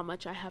matter how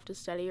much I have to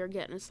study or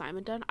get an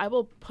assignment done, I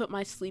will put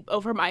my sleep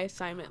over my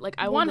assignment. Like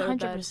I will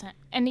 100%.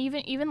 And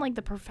even like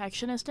the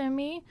perfectionist in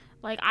me,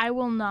 like I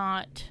will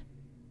not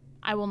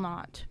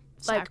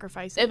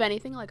sacrifice it. If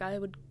anything, like I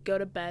would go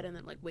to bed and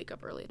then like wake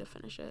up early to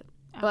finish it.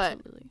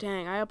 Absolutely. But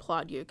dang, I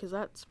applaud you because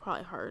that's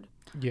probably hard.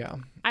 Yeah.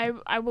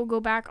 I will go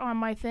back on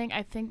my thing.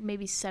 I think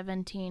maybe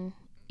 17,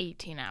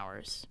 18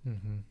 hours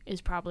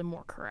is probably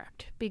more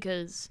correct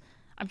because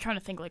I'm trying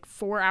to think like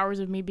 4 hours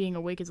of me being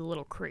awake is a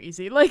little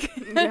crazy. Like,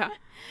 yeah.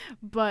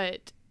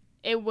 But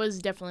it was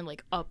definitely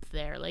like up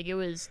there. Like it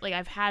was like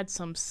I've had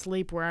some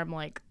sleep where I'm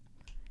like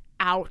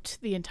out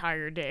the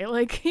entire day.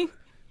 Like, dude,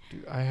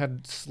 I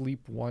had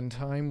sleep one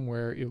time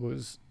where it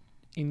was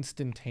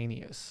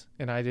instantaneous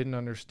and I didn't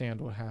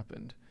understand what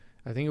happened.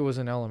 I think it was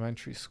in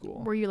elementary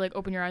school. Where you like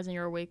open your eyes and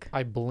you're awake?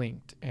 I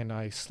blinked and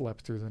I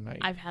slept through the night.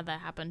 I've had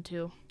that happen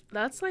too.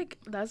 That's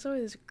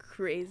always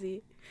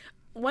crazy.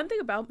 One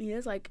thing about me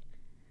is like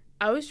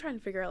I always try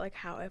and figure out like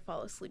how I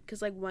fall asleep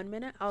because like 1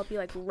 minute I'll be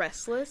like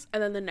restless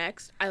and then the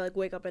next I like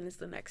wake up and it's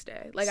the next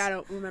day. Like I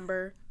don't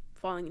remember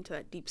falling into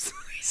that deep sleep.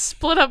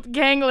 Split up,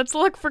 gang. Let's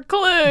look for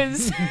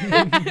clues.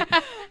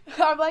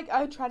 I'm like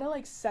I try to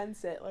like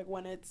sense it like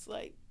when it's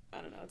like I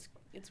don't know.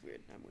 It's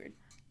weird. I'm weird.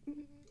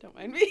 Don't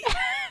mind me.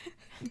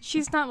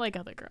 She's not like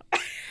other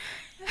girls.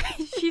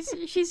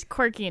 she's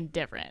quirky and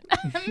different.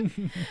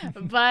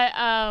 But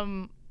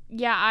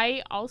yeah,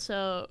 I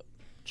also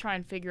try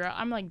and figure out.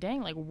 I'm like,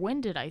 dang, like when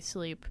did I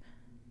sleep?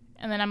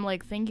 And then I'm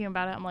like thinking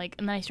about it. I'm like,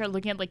 and then I start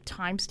looking at like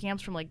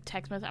timestamps from like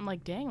text messages. I'm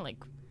like, dang, like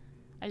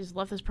I just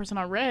left this person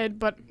on red,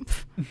 but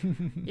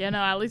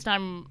at least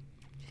I'm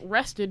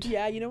rested.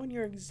 Yeah, you know when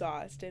you're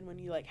exhausted, when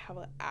you like have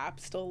an app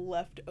still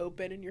left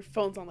open and your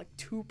phone's on like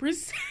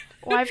 2%.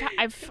 Well,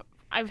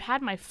 I've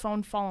had my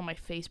phone fall on my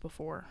face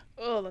before.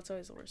 Oh, that's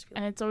always the worst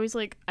feeling. And it's always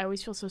like, I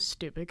always feel so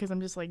stupid because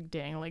I'm just like,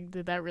 dang, like,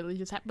 did that really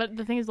just happen? But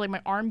the thing is, like,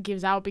 my arm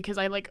gives out because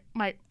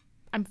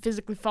I'm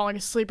physically falling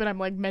asleep and I'm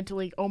like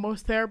mentally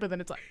almost there, but then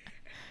it's like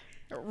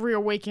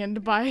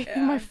reawakened by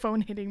my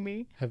phone hitting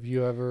me. Have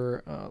you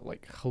ever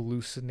like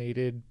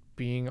hallucinated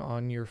being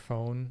on your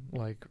phone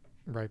like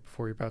right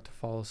before you're about to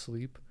fall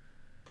asleep?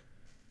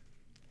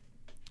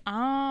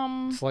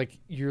 It's like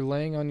you're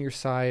laying on your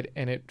side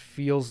and it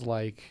feels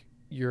like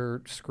you're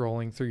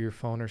scrolling through your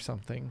phone or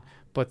something,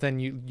 but then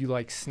you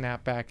like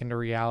snap back into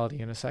reality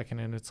in a second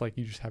and it's like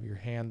you just have your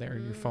hand there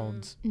and your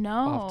phone's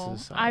off to the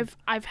side.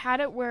 I've had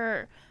it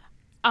where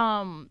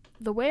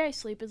the way I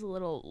sleep is a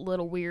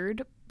little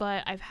weird,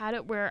 but I've had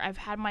it where I've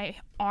had my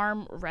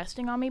arm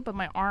resting on me, but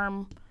my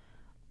arm,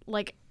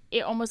 like,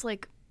 it almost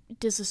like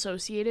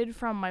disassociated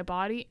from my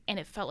body and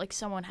it felt like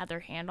someone had their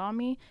hand on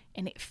me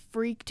and it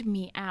freaked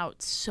me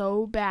out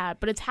so bad.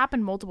 But it's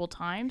happened multiple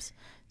times,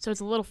 so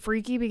it's a little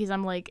freaky because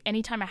I'm like,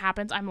 anytime it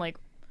happens, I'm like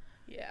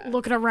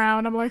looking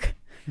around, I'm like,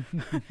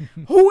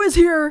 who is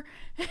here?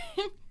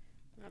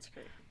 That's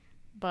great.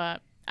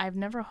 But I've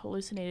never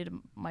hallucinated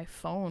my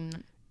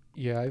phone.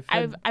 Yeah,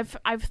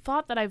 I've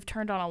thought that I've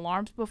turned on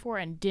alarms before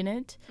and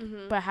didn't,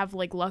 but have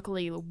like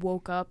luckily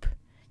woke up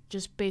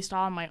just based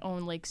on my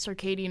own like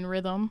circadian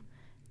rhythm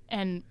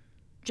and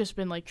just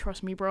been like,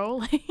 trust me,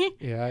 bro.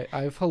 Yeah,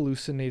 I've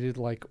hallucinated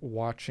like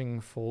watching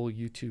full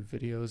YouTube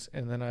videos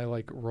and then I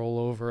like roll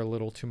over a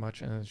little too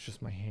much and it's just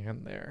my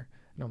hand there.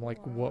 And I'm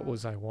like, what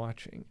was I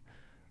watching?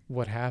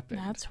 What happened?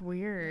 That's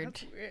weird.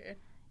 That's weird.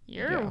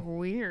 You're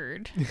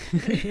weird.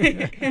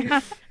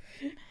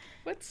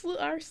 What's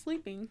our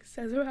sleeping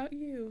says about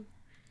you?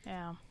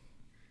 Yeah.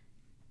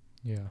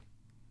 Yeah.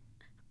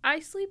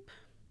 I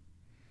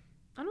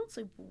don't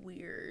sleep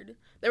weird.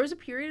 There was a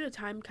period of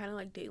time, kind of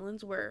like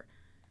Dalen's, where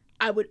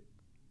I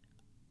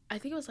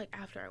think it was like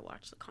after I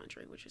watched The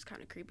Conjuring, which is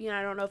kind of creepy, and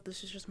I don't know if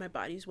this is just my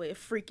body's way of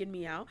freaking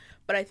me out,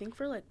 but I think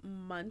for like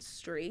months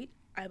straight,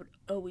 I would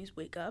always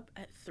wake up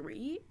at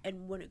 3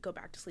 and wouldn't go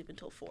back to sleep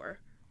until 4.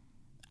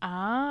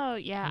 Oh,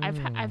 yeah.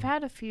 I've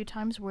had a few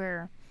times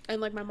where... And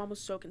like my mom was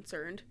so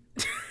concerned.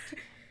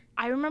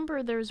 I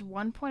remember there was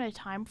one point in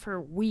time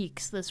for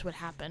weeks this would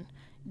happen.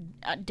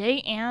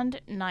 Day and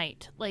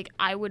night. Like,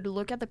 I would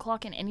look at the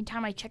clock and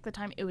anytime I checked the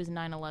time, it was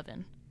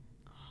 9:11.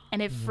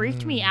 And it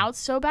freaked me out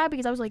so bad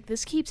because I was like,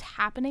 this keeps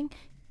happening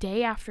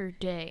day after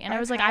day. And I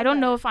was like, I don't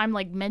know if I'm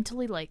like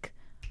mentally like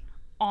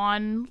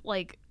on,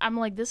 like, I'm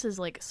like, this is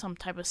like some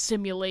type of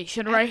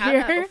simulation right here.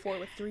 I've had that before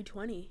with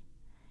 3:20.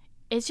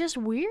 It's just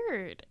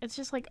weird. It's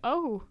just like,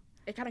 oh.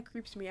 It kind of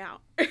creeps me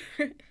out.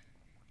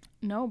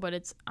 No, but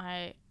it's,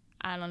 I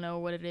don't know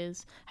what it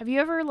is. Have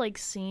you ever like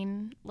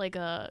seen like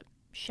a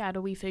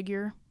shadowy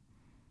figure?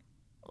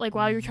 Like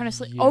while you're trying to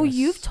sleep? Yes. Oh,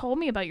 you've told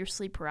me about your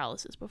sleep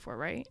paralysis before,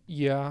 right?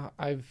 Yeah,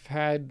 I've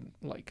had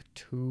like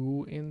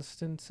 2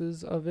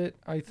 instances of it,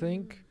 I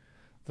think.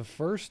 The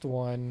first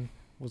one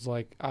was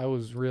like I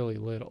was really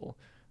little.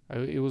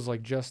 It was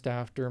like just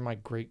after my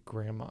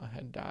great-grandma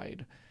had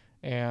died.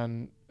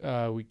 And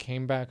we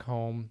came back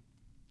home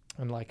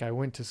and like I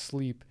went to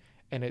sleep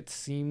and it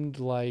seemed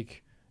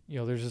like, you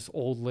know, there's this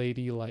old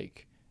lady,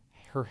 like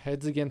her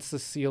head's against the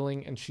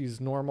ceiling and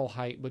she's normal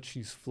height, but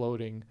she's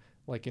floating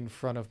like in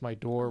front of my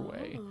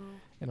doorway.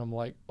 And I'm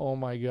like, oh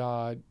my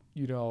God,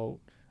 you know,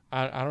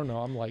 I don't know.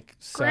 I'm like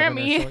 7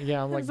 Grammy. or something.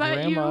 Yeah, I'm like,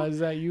 Grandma, you? is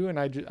that you? And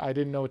I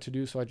didn't know what to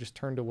do. So I just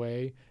turned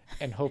away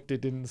and hoped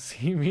it didn't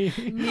see me.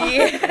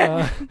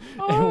 Yeah.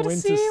 And went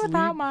see to sleep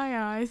without my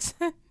eyes.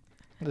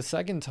 The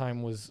second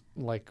time was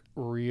like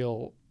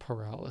real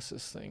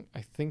paralysis thing.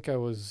 I think I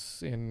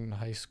was in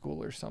high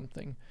school or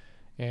something.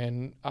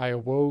 And I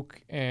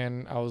awoke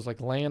and I was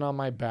like laying on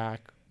my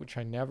back, which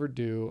I never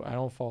do. I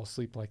don't fall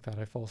asleep like that.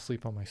 I fall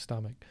asleep on my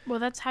stomach. Well,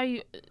 that's how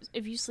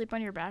if you sleep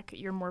on your back,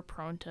 you're more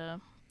prone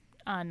to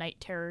night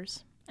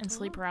terrors and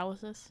sleep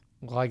paralysis.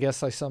 Well, I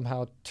guess I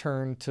somehow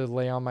turned to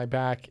lay on my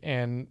back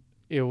and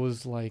it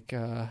was like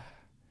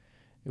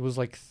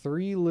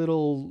 3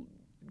 little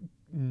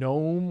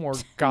gnome or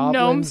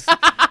goblins.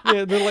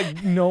 Yeah, they're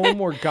like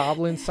gnome or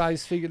goblin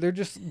sized figure. They're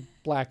just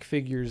black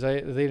figures.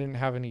 They didn't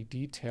have any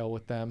detail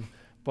with them,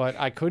 but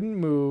I couldn't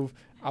move.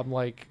 I'm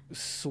like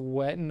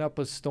sweating up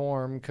a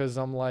storm because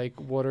I'm like,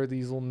 what are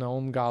these little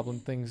gnome goblin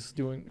things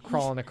doing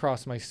crawling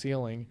across my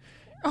ceiling?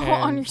 Oh, and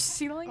on your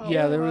ceiling?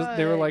 Yeah, they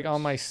were like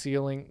on my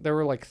ceiling. There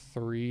were like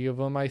 3 of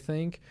them, I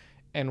think,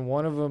 and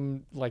one of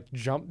them like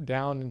jumped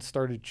down and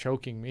started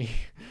choking me.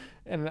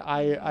 And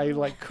I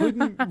like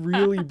couldn't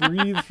really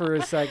breathe for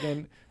a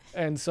second.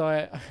 And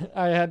so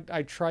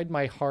I tried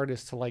my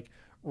hardest to like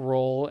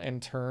roll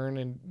and turn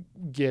and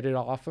get it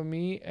off of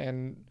me.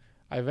 And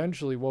I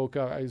eventually woke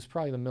up. It was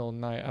probably the middle of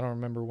the night. I don't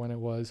remember when it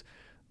was,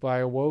 but I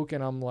awoke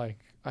and I'm like,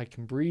 I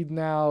can breathe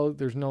now.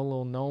 There's no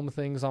little gnome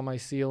things on my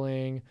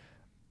ceiling.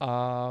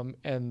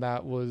 And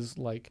that was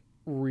like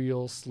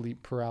real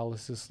sleep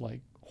paralysis,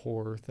 like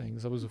horror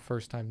things. That was the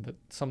first time that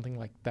something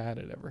like that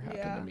had ever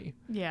happened to me.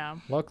 Yeah.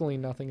 Luckily,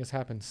 nothing has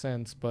happened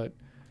since, but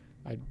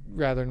I'd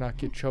rather not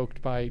get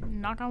choked by...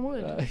 Knock on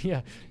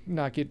wood.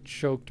 Not get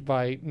choked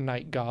by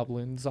night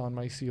goblins on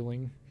my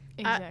ceiling.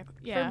 Exactly.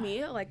 Yeah. For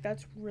me, like,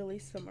 that's really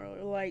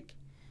similar. Like,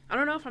 I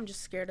don't know if I'm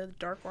just scared of the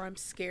dark or I'm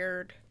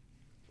scared.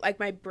 Like,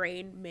 my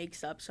brain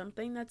makes up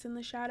something that's in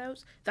the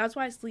shadows. That's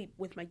why I sleep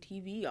with my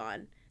TV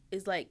on.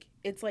 Is, like,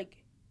 it's,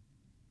 like,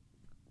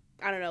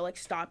 I don't know, like,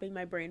 stopping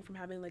my brain from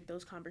having, like,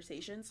 those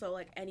conversations. So,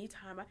 like,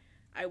 anytime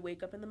I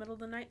wake up in the middle of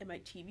the night and my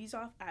TV's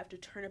off, I have to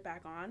turn it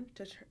back on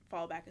to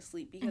fall back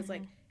asleep. Because,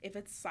 like, if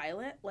it's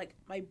silent, like,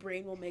 my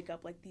brain will make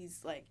up, like,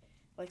 these, like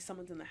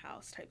someone's in the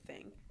house type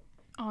thing.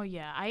 Oh,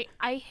 yeah.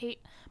 I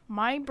hate...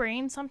 My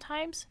brain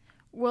sometimes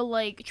will,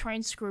 like, try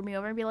and screw me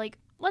over and be like,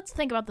 let's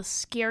think about the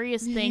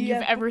scariest thing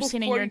you've ever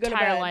seen in your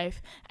entire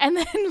life. And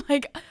then,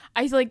 like,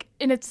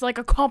 and it's like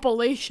a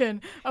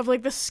compilation of,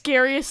 like, the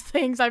scariest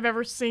things I've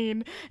ever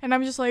seen. And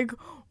I'm just like,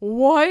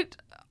 what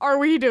are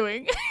we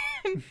doing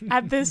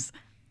at this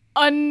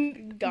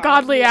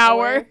ungodly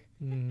hour?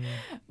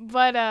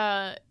 But,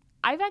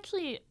 I've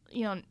actually,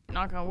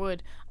 knock on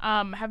wood,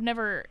 have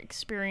never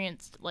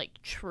experienced, like,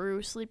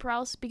 true sleep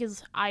paralysis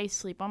because I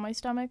sleep on my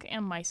stomach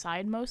and my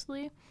side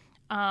mostly.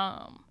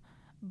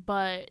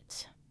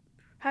 But...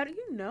 How do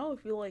you know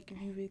if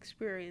you've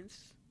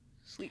experienced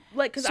sleep?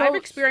 Like, because I've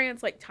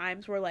experienced, like,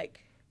 times where, like,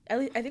 at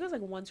least, I think it was,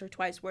 like, once or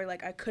twice where,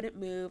 like, I couldn't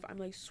move. I'm,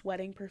 like,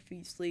 sweating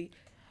profusely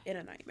in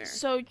a nightmare.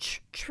 So,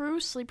 true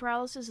sleep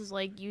paralysis is,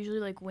 like, usually,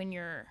 like, when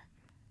you're,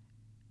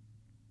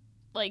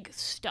 like,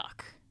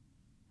 stuck.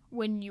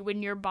 When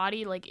your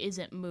body, like,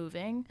 isn't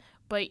moving,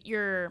 but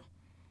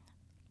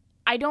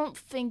I don't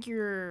think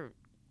you're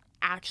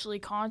actually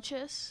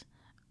conscious.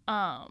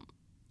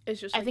 It's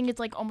just, I think it's,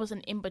 like, almost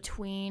an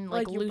in-between,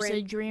 like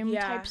lucid dream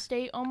type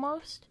state,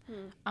 almost.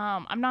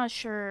 I'm not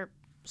sure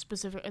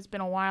specific. It's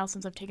been a while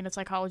since I've taken a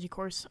psychology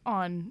course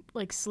on,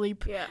 like,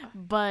 sleep. Yeah.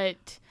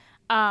 But,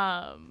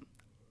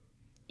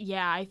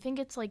 yeah, I think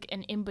it's, like,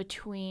 an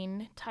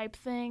in-between type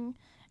thing,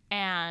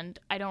 and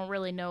I don't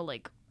really know,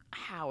 like,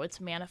 how it's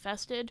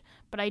manifested,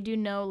 but I do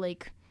know,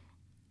 like,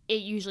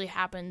 it usually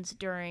happens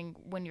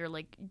when you're,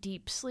 like,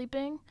 deep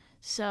sleeping,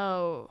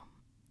 so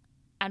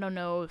I don't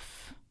know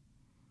if...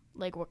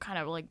 like what kind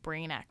of like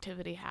brain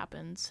activity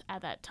happens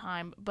at that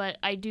time, but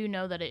I do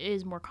know that it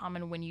is more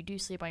common when you do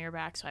sleep on your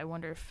back, so I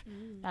wonder if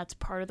that's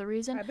part of the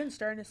reason. I've been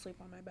starting to sleep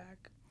on my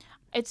back.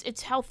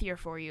 It's healthier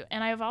for you,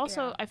 and I've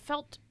also I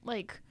felt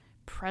like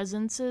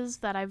presences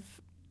that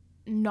I've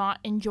not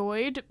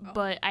enjoyed,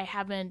 but I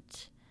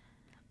haven't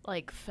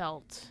like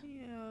felt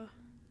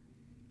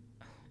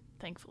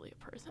thankfully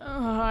a person.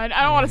 I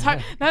don't want to talk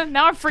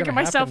now. I'm freaking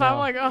myself out.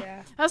 I'm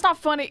like, that's not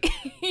funny.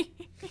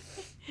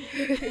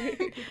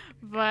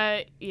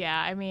 But yeah,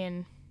 I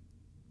mean,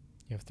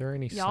 if there are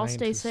any y'all scientists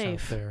stay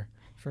safe. out there,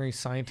 if there are any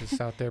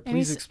scientists out there,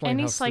 please explain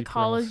any how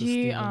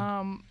psychology.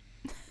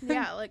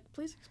 Yeah, like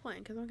please explain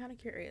because I'm kind of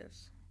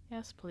curious.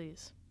 Yes,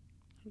 please.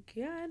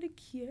 I'm kind of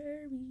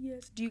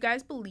curious. Do you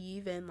guys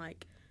believe in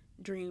like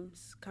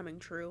dreams coming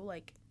true,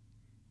 like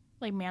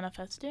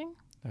manifesting?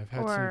 I've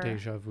had some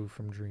deja vu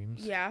from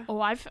dreams. Yeah.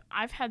 Oh,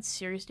 I've had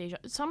serious deja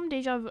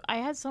vu. I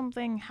had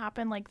something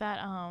happen like that.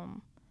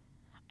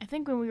 I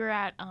think when we were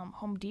at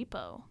Home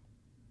Depot,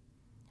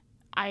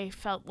 I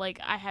felt like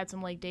I had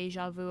some like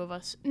deja vu of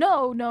us.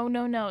 No.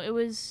 It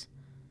was,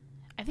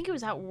 I think it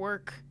was at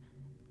work,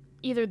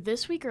 either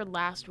this week or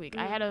last week.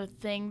 I had a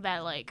thing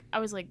that like I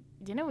was like,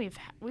 didn't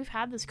we've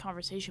had this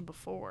conversation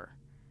before?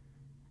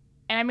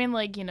 And I mean,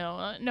 like,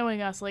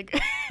 knowing us, like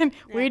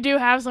we do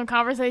have some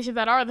conversations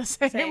that are the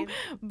same.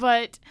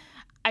 But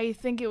I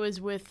think it was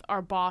with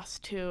our boss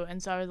too,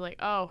 and so I was like,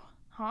 oh,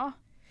 huh?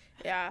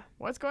 Yeah.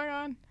 What's going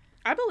on?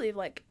 I believe,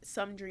 like,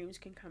 some dreams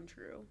can come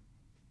true.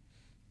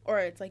 Or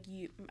it's, like,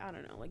 I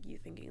don't know, like, you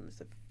thinking it's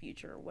the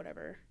future or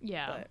whatever.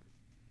 Yeah. But.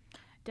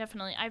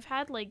 Definitely. I've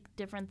had, like,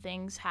 different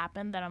things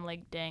happen that I'm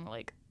like, dang,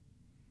 like,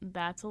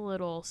 that's a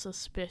little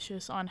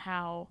suspicious on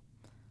how,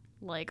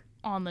 like,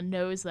 on the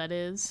nose that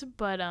is.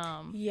 But,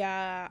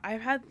 yeah,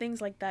 I've had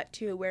things like that,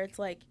 too, where it's,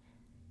 like,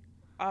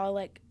 I'll,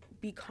 like,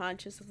 be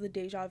conscious of the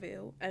deja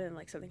vu, and then,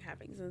 like, something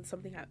happens, and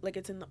something like,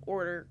 it's in the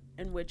order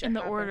in which in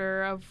the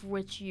order of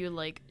which you,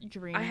 like,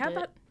 dreamed I had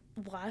that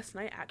last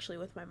night, actually,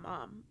 with my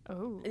mom.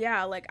 Oh.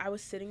 Yeah, like, I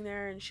was sitting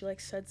there, and she, like,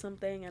 said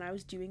something, and I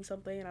was doing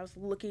something, and I was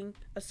looking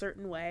a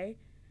certain way,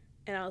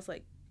 and I was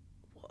like,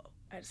 whoa,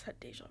 I just had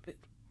deja vu.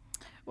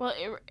 Well,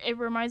 it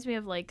reminds me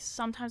of, like,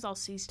 sometimes I'll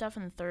see stuff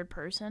in the third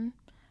person,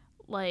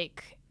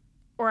 like,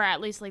 or at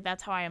least, like,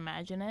 that's how I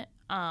imagine it,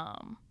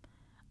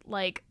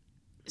 like,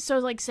 so,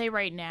 like, say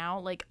right now,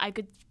 like, I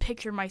could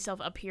picture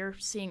myself up here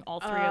seeing all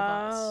three of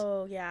us.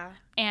 Oh, yeah.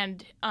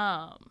 And,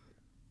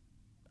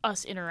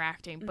 us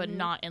interacting, but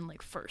not in,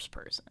 like, first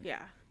person.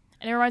 Yeah.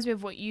 And it reminds me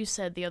of what you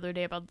said the other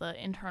day about the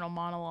internal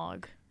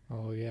monologue.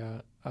 Oh,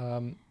 yeah.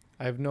 I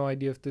have no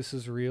idea if this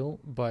is real,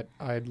 but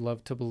I'd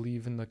love to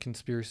believe in the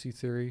conspiracy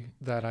theory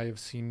that I have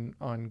seen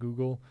on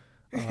Google.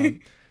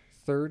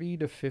 30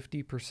 to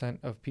 50%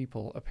 of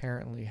people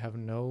apparently have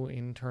no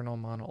internal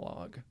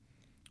monologue,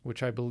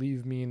 which I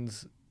believe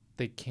means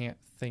they can't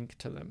think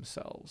to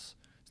themselves.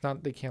 It's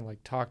not they can't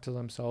like talk to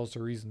themselves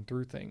or reason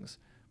through things,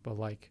 but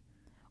like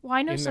well,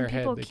 I know in some their head,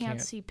 people they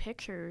can't see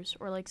pictures,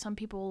 or like some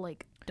people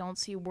like don't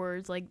see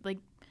words, like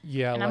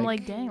yeah, and I'm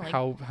like, dang, like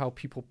how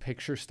people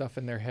picture stuff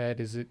in their head.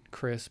 Is it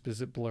crisp?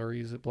 Is it blurry?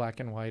 Is it black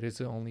and white?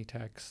 Is it only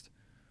text?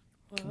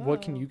 Whoa.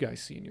 What can you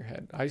guys see in your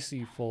head? I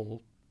see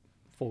full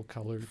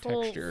color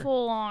texture.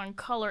 full on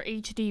color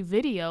HD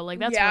video. Like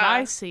that's Yeah. what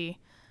I see.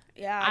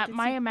 Yeah,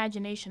 My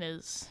imagination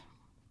is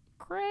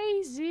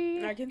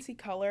crazy. I can see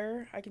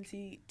color. I can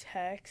see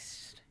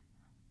text.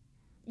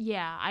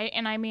 Yeah,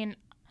 I mean,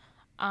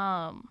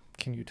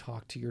 Can you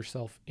talk to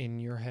yourself in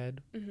your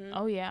head? Mm-hmm.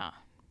 oh yeah,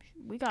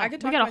 we got I can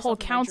talk a to whole myself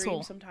in my council.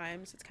 dreams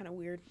sometimes. It's kind of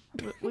weird.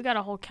 We got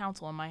a whole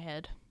council in my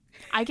head.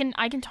 I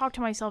can talk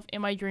to myself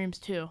in my dreams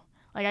too.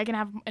 Like I can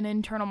have an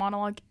internal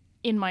monologue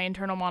in my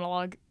internal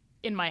monologue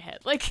in my head.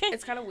 Like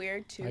It's kind of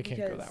weird too. I can't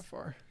go that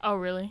far. oh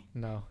really?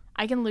 No.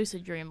 I can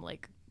lucid dream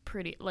like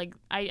pretty. Like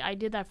I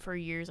did that for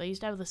years. I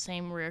used to have the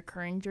same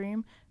reoccurring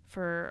dream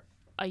for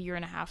a year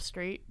and a half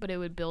straight, but it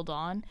would build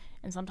on,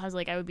 and sometimes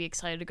like I would be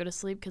excited to go to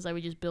sleep because I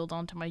would just build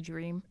onto my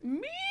dream.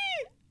 Me.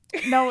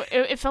 No,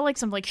 it felt like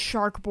some like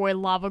Shark Boy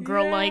Lava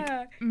Girl Yeah.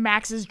 like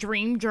Max's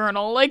dream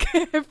journal. Like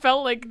it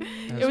felt like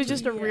That's it was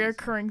just a pretty good.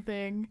 reoccurring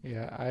thing.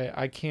 Yeah,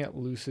 I can't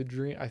lucid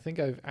dream. I think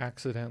I've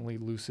accidentally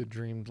lucid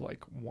dreamed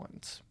like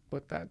once,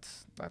 but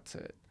that's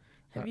it.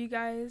 Have you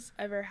guys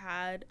ever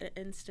had an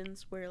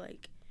instance where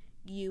like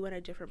you and a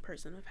different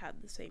person have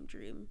had the same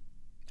dream?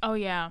 Oh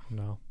yeah,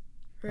 No,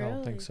 Really? I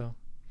don't think so.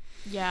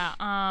 yeah.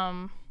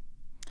 And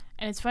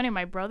it's funny.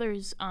 My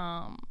brothers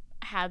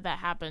had that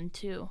happen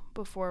too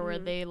before, where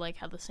they like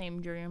had the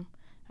same dream.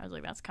 I was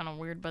like, that's kind of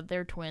weird, but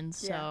they're twins,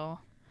 so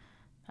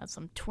that's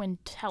some twin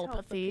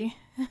telepathy.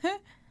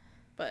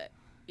 But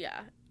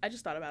yeah, I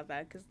just thought about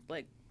that because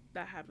like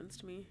that happens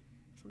to me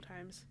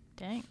sometimes.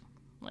 Dang,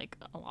 like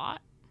a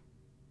lot.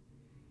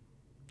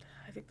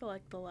 I think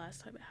the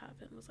last time it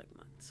happened was like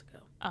months ago.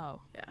 Oh,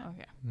 Yeah.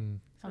 okay. Hmm.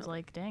 I was So-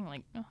 like, dang,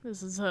 like oh,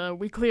 this is a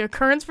weekly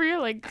occurrence for you,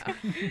 like.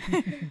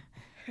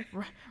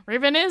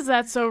 Raven, is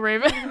that so,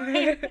 Raven?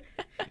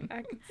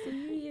 I can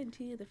see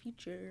into the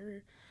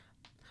future.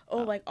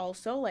 Oh, like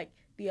also like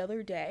the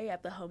other day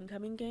at the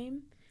homecoming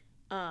game,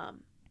 I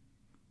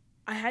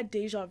had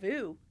deja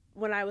vu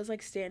when I was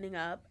like standing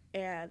up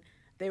and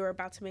they were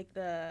about to make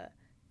the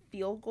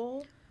field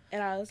goal,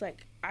 and I was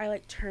like, I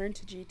like turned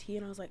to GT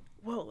and I was like,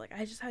 whoa, like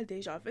I just had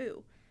deja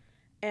vu,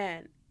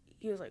 and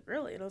he was like,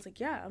 really? And I was like,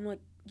 yeah. I'm like,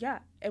 yeah,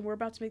 and we're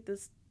about to make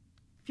this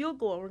field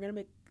goal and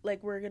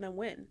we're gonna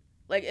win.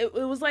 Like it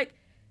was like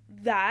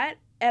that,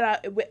 and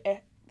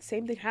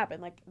same thing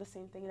happened. Like the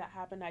same thing that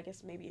happened, I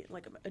guess maybe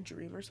like a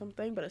dream or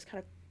something, but it's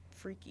kind of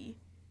freaky.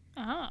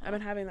 Oh. I've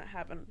been having that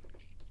happen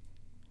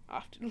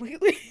often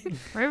lately.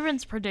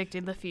 Raven's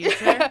predicting the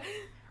future.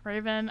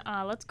 Raven,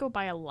 let's go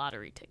buy a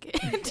lottery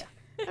ticket.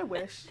 I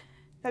wish.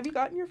 Have you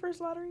gotten your first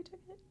lottery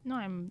ticket? No,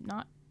 I'm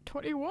not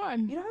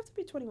 21. You don't have to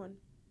be 21.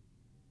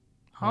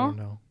 I Huh? don't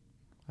know.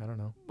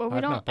 Well, we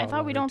I've don't. not I bought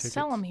thought we lottery don't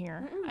sell tickets. them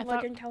here. I Like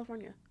thought. in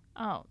California.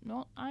 Oh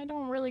no, I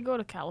don't really go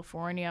to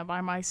California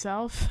by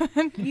myself.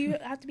 You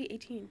have to be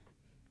 18.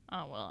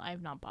 Oh well,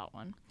 I've not bought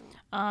one.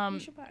 You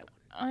should buy one.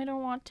 I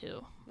don't want to.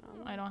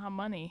 No. I don't have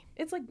money.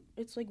 It's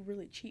like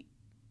really cheap.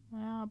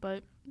 Yeah,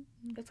 but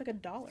It's like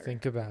 $1.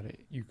 Think about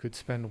it. You could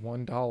spend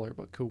 $1,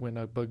 but could win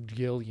a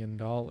bajillion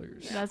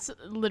dollars. that's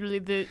literally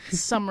the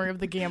summary of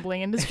the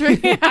gambling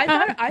industry.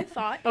 I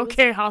thought it was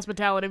Okay,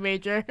 hospitality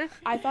major.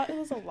 I thought it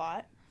was a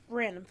lot.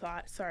 Random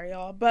thought, sorry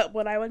y'all. But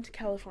when I went to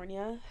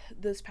California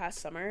this past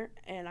summer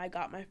and I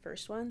got my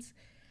first ones,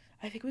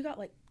 I think we got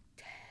like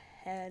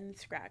 10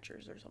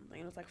 scratchers or something.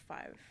 It was like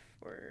 $5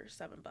 or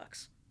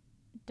 $7.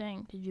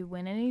 Dang, did you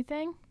win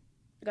anything?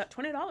 I got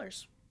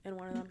 $20 in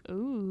one of them.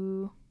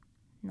 Ooh,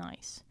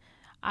 nice.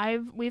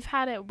 We've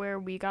had it where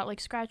we got like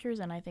scratchers,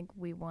 and I think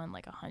we won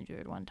like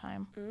 100 one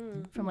time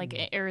from like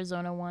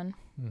Arizona one.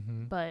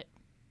 Mm-hmm. But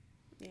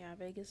Yeah,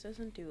 Vegas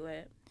doesn't do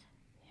it.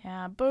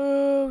 yeah,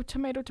 boo,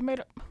 tomato.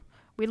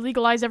 We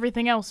legalize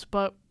everything else,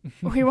 but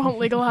we won't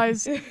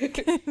legalize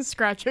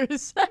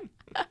scratchers.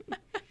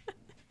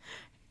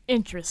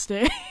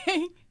 Interesting.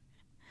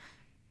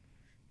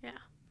 Yeah,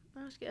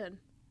 that was good.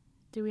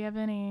 Do we have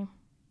any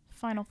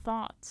final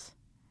thoughts?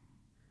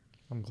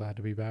 I'm glad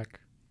to be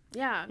back.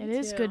 Yeah, It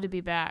is good to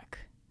be back.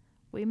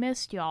 We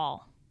missed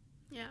y'all,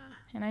 Yeah,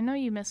 and I know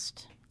you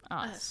missed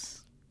us.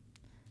 us.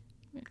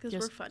 Because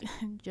Just- we're funny.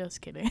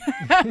 Just kidding.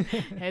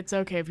 It's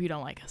okay if you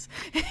don't like us.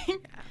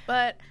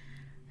 But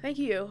thank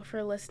you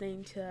for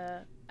listening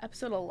to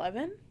episode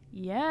 11.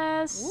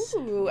 Yes.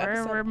 Ooh, we're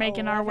episode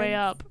making our way 11.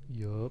 up.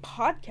 Yup.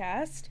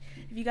 Podcast.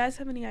 If you guys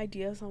have any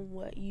ideas on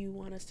what you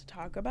want us to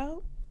talk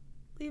about,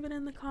 leave it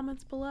in the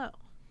comments below.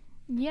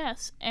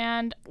 Yes,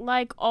 and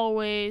like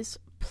always,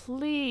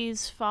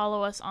 please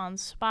follow us on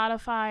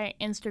Spotify,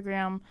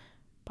 Instagram,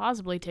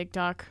 possibly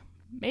TikTok.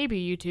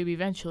 maybe YouTube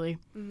eventually.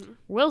 Mm-hmm.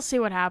 We'll see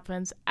what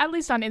happens, at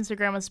least on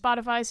Instagram and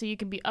Spotify, so you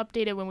can be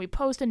updated when we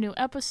post a new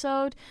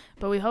episode.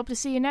 But we hope to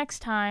see you next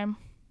time.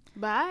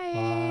 Bye.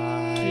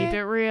 Bye. Keep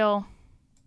it real.